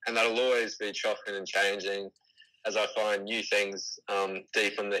 And that'll always be chopping and changing as I find new things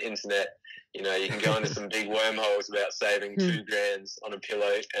deep on the internet. You know, you can go into some big wormholes about saving $2,000 on a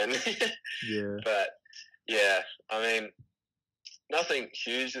pillow. And Yeah. But, yeah, I mean, nothing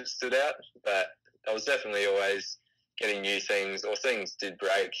huge that stood out, but I was definitely always getting new things, or things did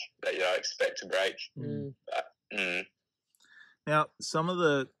break that you don't expect to break. But, Now,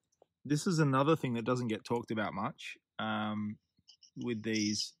 this is another thing that doesn't get talked about much with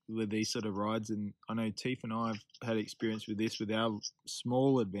these sort of rides, and I know Teef and I have had experience with this with our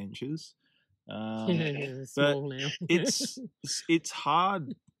small adventures. Small now. it's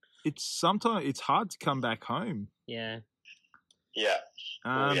hard. Sometimes it's hard to come back home. Yeah. yeah.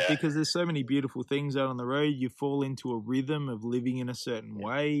 Because there's so many beautiful things out on the road. You fall into a rhythm of living in a certain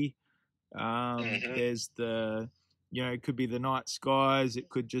way. There's it could be the night skies. It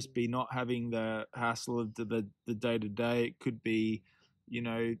could just be not having the hassle of the day-to-day. It could be,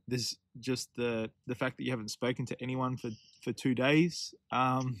 there's just the fact that you haven't spoken to anyone for 2 days.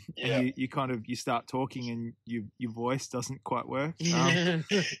 And you start talking and your voice doesn't quite work.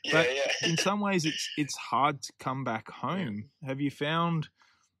 But in some ways it's hard to come back home. Have you found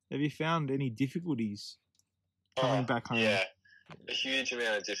any difficulties coming back home? Yeah, a huge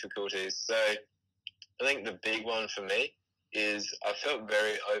amount of difficulties. So I think the big one for me is I felt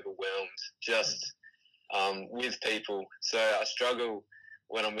very overwhelmed just with people. So I struggle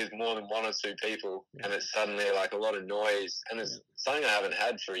when I'm with more than one or two people and it's suddenly like a lot of noise, and it's something I haven't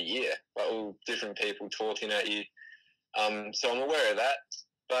had for a year, like all different people talking at you. So I'm aware of that,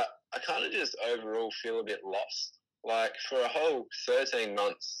 but I kind of just overall feel a bit lost. Like for a whole 13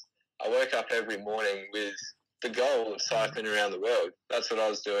 months, I woke up every morning with the goal of cycling around the world. That's what I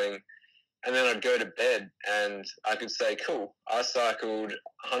was doing. And then I'd go to bed and I could say, cool, I cycled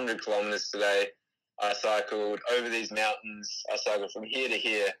 100 kilometres today. I cycled over these mountains. I cycled from here to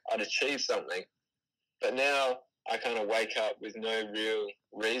here. I'd achieved something. But now I kind of wake up with no real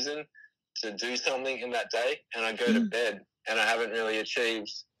reason to do something in that day. And I go to bed and I haven't really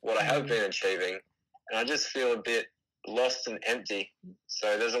achieved what I have been achieving. And I just feel a bit lost and empty.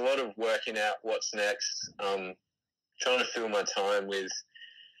 So there's a lot of working out what's next, trying to fill my time with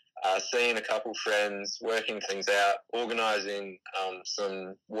seeing a couple friends, working things out, organising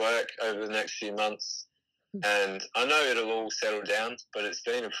some work over the next few months. And I know it'll all settle down, but it's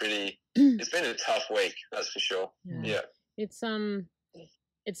been a tough week, that's for sure. Yeah. It's something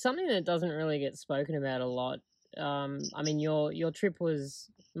that doesn't really get spoken about a lot. I mean, your trip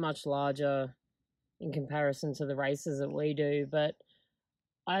was much larger in comparison to the races that we do, but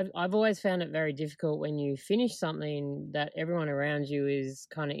I've always found it very difficult when you finish something that everyone around you is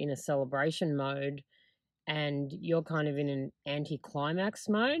kind of in a celebration mode and you're kind of in an anti-climax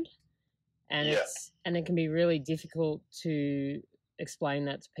mode, and it can be really difficult to explain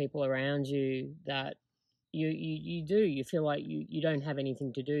that to people around you, that you feel like you don't have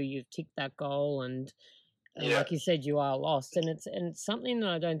anything to do. You've ticked that goal, and like you said, you are lost, and it's something that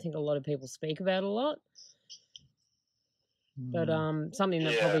I don't think a lot of people speak about a lot. But something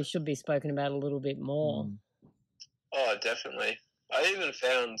that probably should be spoken about a little bit more. Oh, definitely. I even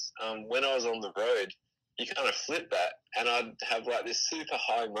found when I was on the road, you kind of flip that, and I'd have like this super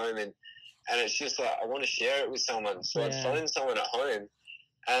high moment, and it's just like I want to share it with someone. So I'd phone someone at home,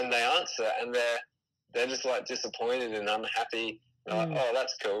 and they answer, and they're just like disappointed and unhappy. They're like, oh,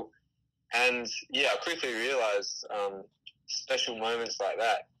 that's cool. And I quickly realised special moments like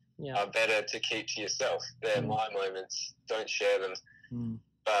that are better to keep to yourself. They're my moments. Don't share them.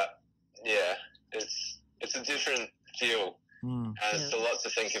 But it's a different feel, and it's a lot to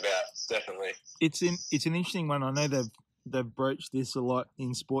think about. Definitely, it's an interesting one. I know they've broached this a lot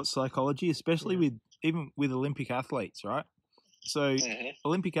in sports psychology, especially with Olympic athletes, right? So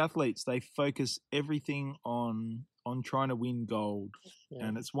Olympic athletes, they focus everything on trying to win gold,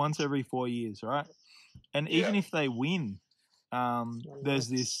 and it's once every 4 years, right? And even if they win, there's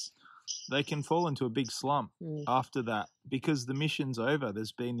this. They can fall into a big slump Mm. after that because the mission's over.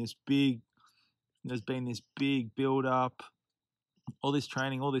 There's been this big build up, all this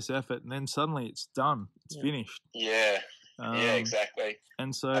training, all this effort, and then suddenly it's done. It's finished. Yeah. Yeah, exactly.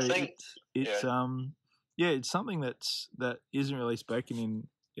 And so I think, it's something that isn't really spoken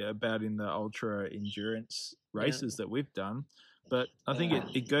about in the ultra endurance races that we've done. But I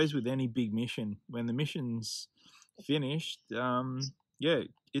think it goes with any big mission. When the mission's finished,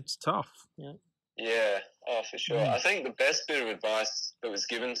 it's tough. Yeah, for sure. I think the best bit of advice that was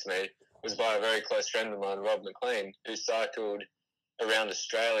given to me was by a very close friend of mine, Rob McLean, who cycled around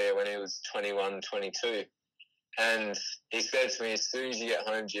Australia when he was 21, 22. And he said to me, as soon as you get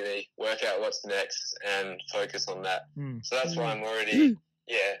home, Jimmy, work out what's next and focus on that. So that's why I'm already,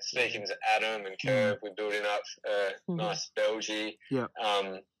 speaking to Adam and Curve. We're building up a nice Belgie. Yeah.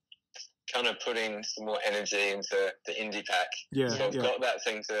 Kind of putting some more energy into the Indie Pack. So I've got that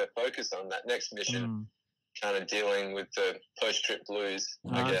thing to focus on, that next mission, kind of dealing with the post-trip blues,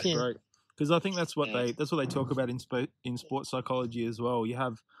 I guess. That's great. Because I think that's what they talk about in sports psychology as well. You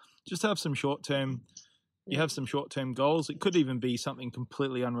have some short-term goals. It could even be something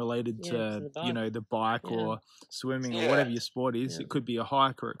completely unrelated to the bike or swimming or whatever your sport is. It could be a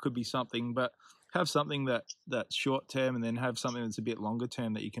hike or it could be something, but have something that's short term and then have something that's a bit longer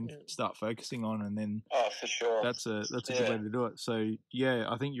term that you can start focusing on, and then for sure, that's a good way to do it. So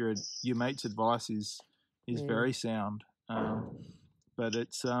I think your mate's advice is very sound. But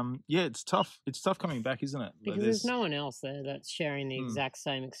it's it's tough. It's tough coming back, isn't it? Because there's no one else there that's sharing the exact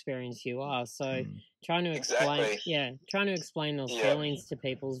same experience you are. So trying to explain those feelings to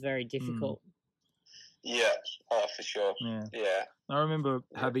people is very difficult. Yeah, for sure. Yeah. I remember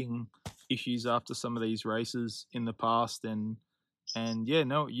having issues after some of these races in the past, and you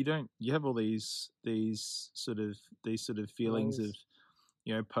don't. You have all these sort of feelings of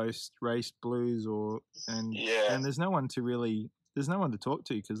post race blues and there's no one to talk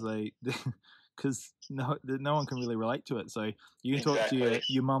to because no one can really relate to it. So you can talk to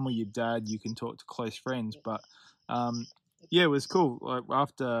your mum or your dad, you can talk to close friends, but it was cool. Like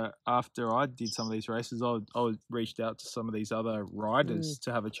after I did some of these races, I reached out to some of these other riders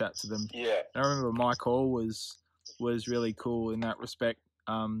to have a chat to them. Yeah, and I remember Mike Hall was really cool in that respect.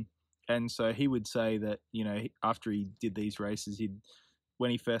 And so he would say that after he did these races, when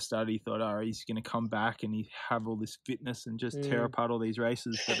he first started, he thought, he's going to come back and he'd have all this fitness and just tear apart all these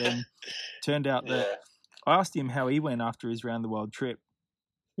races. But then turned out that I asked him how he went after his round the world trip,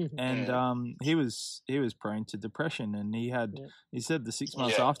 and he was prone to depression, and he said the 6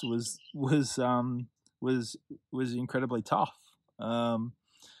 months after was incredibly tough. And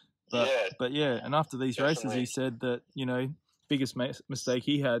after these races, he said that biggest mistake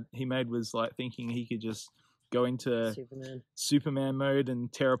he made was like thinking he could just go into Superman mode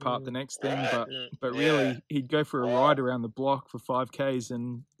and tear apart the next thing, but really he'd go for a ride around the block for 5Ks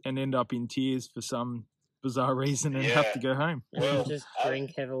and end up in tears for some bizarre reason and have to go home. Well, just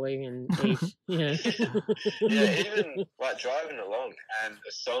drink heavily and eat. Even like driving along and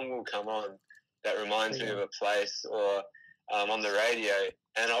a song will come on that reminds me of a place or on the radio,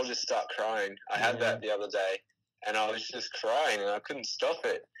 and I'll just start crying. I had that the other day, and I was just crying and I couldn't stop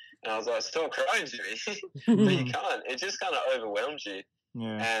it. And I was like, stop crying, Jimmy. But you can't. It just kind of overwhelms you.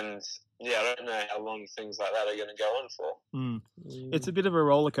 Yeah. And, I don't know how long things like that are going to go on for. It's a bit of a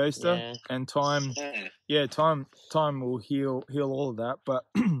roller coaster, and time will heal all of that. But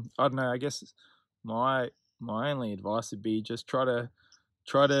I don't know, I guess my only advice would be just try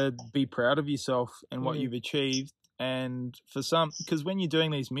to be proud of yourself and what you've achieved. And for some, because when you're doing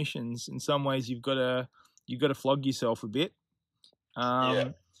these missions, in some ways you've got to flog yourself a bit.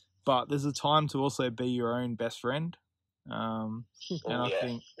 But there's a time to also be your own best friend, and I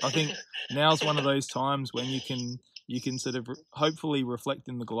think now's one of those times when you can sort of hopefully reflect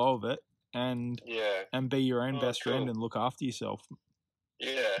in the glow of it and be your own best friend and look after yourself.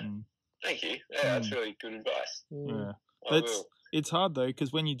 Thank you. That's really good advice. It's hard though,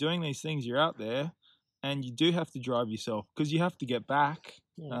 because when you're doing these things, you're out there and you do have to drive yourself because you have to get back.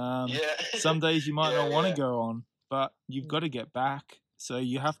 Some days you might not want to go on, but you've got to get back. So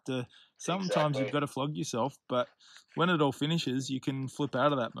you have to, sometimes you've got to flog yourself, but when it all finishes, you can flip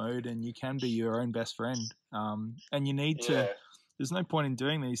out of that mode and you can be your own best friend. And you need to, there's no point in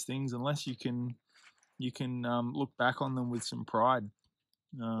doing these things unless you can look back on them with some pride.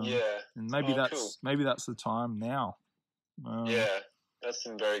 And maybe that's the time now. That's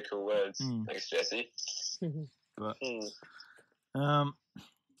some very cool words. Thanks, Jesse. But,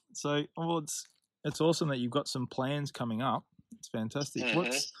 so, it's awesome that you've got some plans coming up. It's fantastic.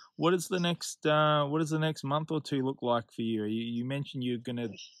 what does the next month or two look like for you? You mentioned you're gonna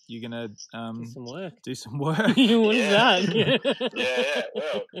Do some work. do some work. What is that? Yeah.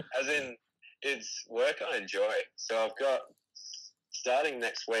 Well, as in, it's work I enjoy. So I've got, starting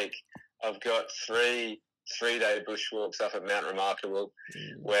next week, I've got three-day bushwalks up at Mount Remarkable,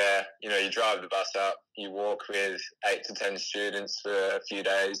 where you drive the bus up, you walk with 8 to 10 students for a few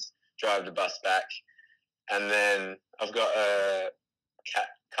days, drive the bus back, and then I've got a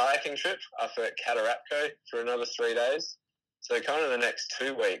kayaking trip up at Catarapco for another 3 days. So kind of the next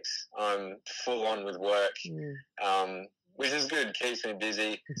 2 weeks, I'm full on with work, which is good, keeps me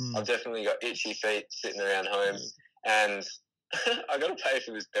busy. I've definitely got itchy feet sitting around home, and I got to pay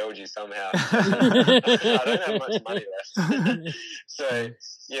for this Belgie somehow. I don't have much money left. So,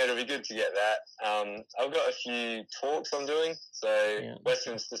 yeah, it'll be good to get that. I've got a few talks I'm doing. So,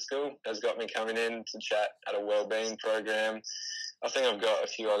 Westminster School has got me coming in to chat at a wellbeing program. I think I've got a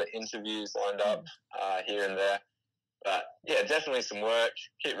few other interviews lined up here and there. But, yeah, definitely some work.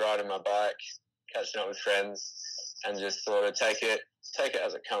 Keep riding my bike, catching up with friends, and just sort of take it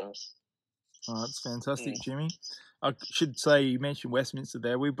as it comes. Oh, that's fantastic, Jimmy. I should say you mentioned Westminster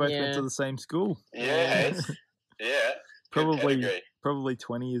there. We both went to the same school. Yeah. Probably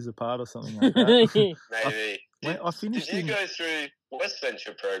 20 years apart or something like that. Maybe. I finished. Did you go through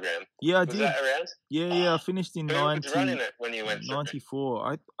Westventure program? Yeah, I did. Was that around? Yeah. I finished in Who was running it when you went through?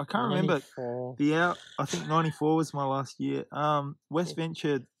 94. I can't remember. I think 94 was my last year.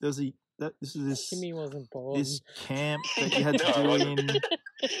 Westventure. Jimmy wasn't born. This camp that you had to do in.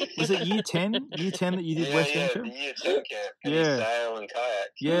 Was it year 10? Year 10 that you did Westventure? Yeah, the year 10 camp. And you sail and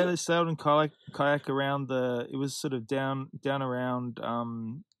kayak. Yeah, they sailed and kayak around it was sort of down around,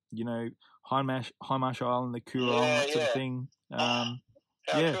 Hindmarsh Island, the Coorong, that sort of thing. How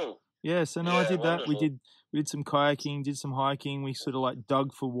cool. Yeah, so I did that. We did some kayaking, did some hiking. We sort of like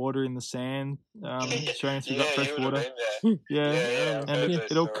dug for water in the sand, showing us we got fresh water. And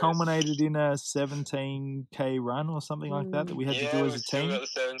it all culminated in a 17K run or something like that we had to do as a team. Yeah, we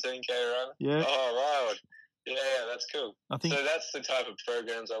still got the 17K run. Yeah. Oh, wow. Yeah, that's cool. So that's the type of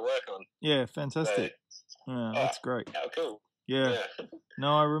programs I work on. Yeah, fantastic. That's great. How cool. Yeah.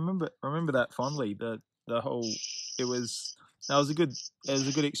 No, I remember that fondly. The whole that was a good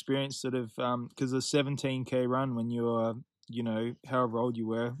experience, sort of, because the 17K run when you were, however old you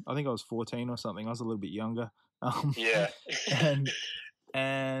were. I think I was 14 or something. I was a little bit younger.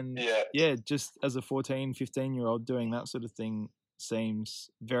 And just as a 14, 15-year-old doing that sort of thing seems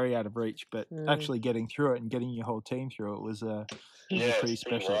very out of reach. But actually getting through it and getting your whole team through it was a pretty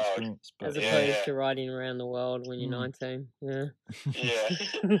special experience. But, as opposed to riding around the world when you're 19. Yeah.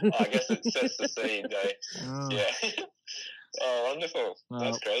 I guess it sets the scene, though. Yeah. Oh, wonderful!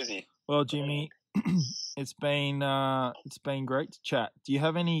 That's crazy. Well, Jimmy, it's been great to chat. Do you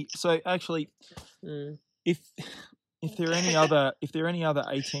have any? So actually, if there are any other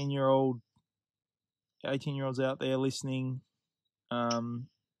 18-year-olds out there listening,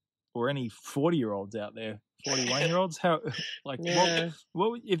 or any 40-year-olds out there, 41-year-olds,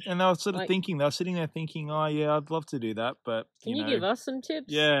 what if? And they were sort of thinking, they were sitting there thinking, oh yeah, I'd love to do that, but can you give us some tips?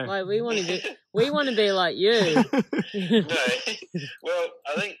 Yeah, like we want to be like you. No, well,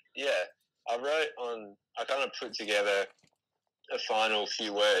 I think I kind of put together a final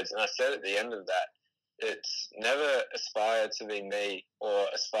few words, and I said at the end of that, it's never aspire to be me or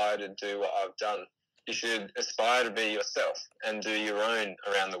aspire to do what I've done. You should aspire to be yourself and do your own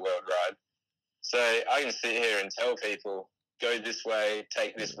around the world ride. So I can sit here and tell people, go this way,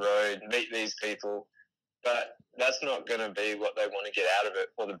 take this road, meet these people, but that's not going to be what they want to get out of it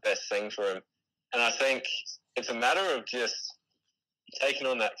or the best thing for them. And I think it's a matter of just taking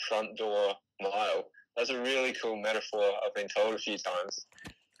on that front door mile. That's a really cool metaphor I've been told a few times.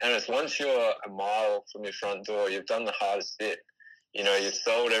 And it's once you're a mile from your front door, you've done the hardest bit. You've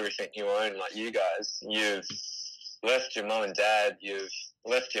sold everything you own, like you guys. You've left your mum and dad, you've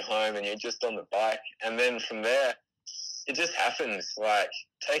left your home, and you're just on the bike. And then from there, it just happens, like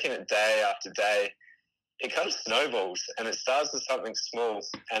taking it day after day. It kind of snowballs, and it starts with something small,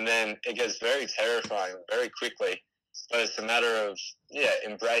 and then it gets very terrifying very quickly. But it's a matter of,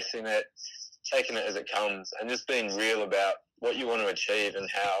 embracing it, taking it as it comes, and just being real about what you want to achieve and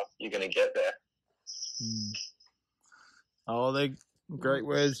how you're going to get there. Oh, they're great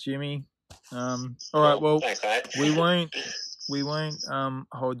words, Jimmy. All right, well, thanks, mate. we won't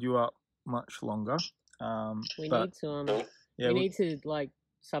hold you up much longer. We need to like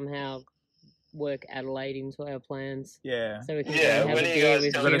somehow work Adelaide into our plans. Yeah. So we can have a beer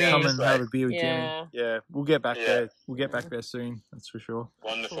with Jimmy. Jimmy. Come and have a beer with Yeah. Jimmy. Yeah, we'll get back there. We'll get back there soon. That's for sure.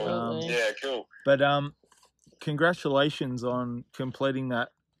 Wonderful. Yeah, cool. But congratulations on completing that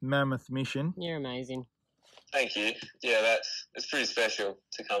mammoth mission. You're amazing. Thank you. Yeah, it's pretty special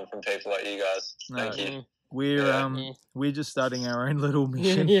to come from people like you guys. Thank No. you. We're just starting our own little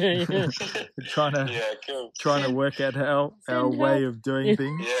mission. Yeah. We're trying to Yeah, cool. work out our Send way help. of doing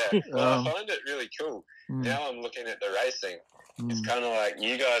things. Yeah, well, I find it really cool. Mm. Now I'm looking at the racing. It's Mm. kind of like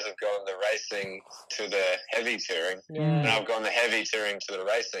you guys have gone the racing to the heavy touring, and Yeah. I've gone the heavy touring to the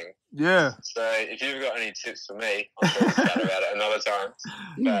racing. Yeah. So if you've got any tips for me, I'm sure we'll chat about it another time.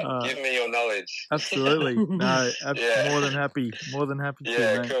 But give me your knowledge. Absolutely. No, Yeah. more than happy. More than happy to,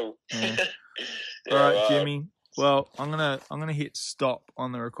 Yeah, mate. cool. Yeah. Yeah, All right, well, Jimmy. Well, I'm gonna hit stop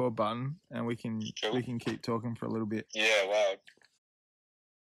on the record button, and we can keep talking for a little bit. Yeah, wow.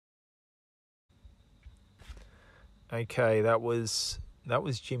 Okay, that was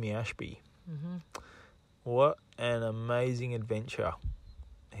Jimmy Ashby. Mm-hmm. What an amazing adventure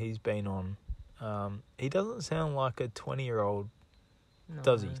he's been on. He doesn't sound like a 20-year-old, No,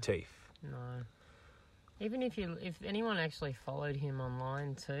 does he, Teef? No. Even if anyone actually followed him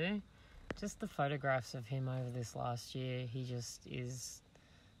online too, just the photographs of him over this last year, he just is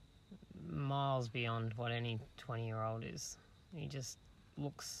miles beyond what any 20-year-old is. He just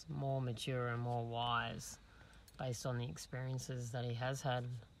looks more mature and more wise based on the experiences that he has had.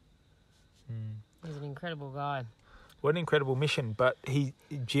 He's an incredible guy. What an incredible mission! But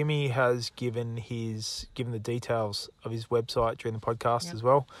Jimmy has given the details of his website during the podcast as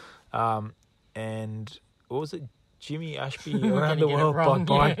well. And what was it? Jimmy Ashby around the world by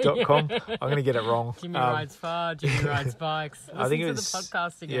bike.com. I'm going to get it wrong. Jimmy rides far. Jimmy rides bikes. I think Listen to the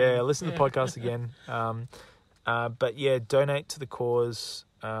podcast again. Yeah, listen to the podcast again. But yeah, donate to the cause.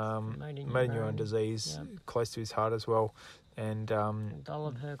 Motor-neuron disease, close to his heart as well. And $1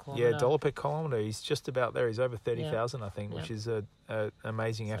 per kilometre. Yeah, $1 per kilometre. He's just about there. He's over 30,000, I think, which is an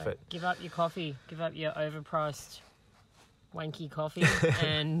amazing effort. Give up your coffee. Give up your overpriced wanky coffee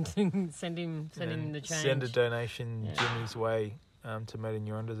and send him the change. Send a donation Jimmy's way to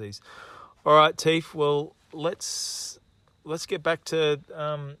motor-neuron disease. All right, Teef. Well, let's get back to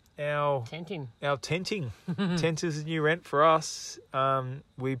our tenting. Tent is a new rent for us.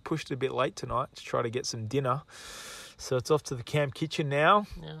 We pushed a bit late tonight to try to get some dinner. So it's off to the camp kitchen now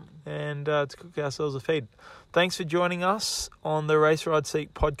and to cook ourselves a feed. Thanks for joining us on the Race Ride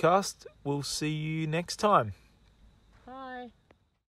Seek podcast. We'll see you next time.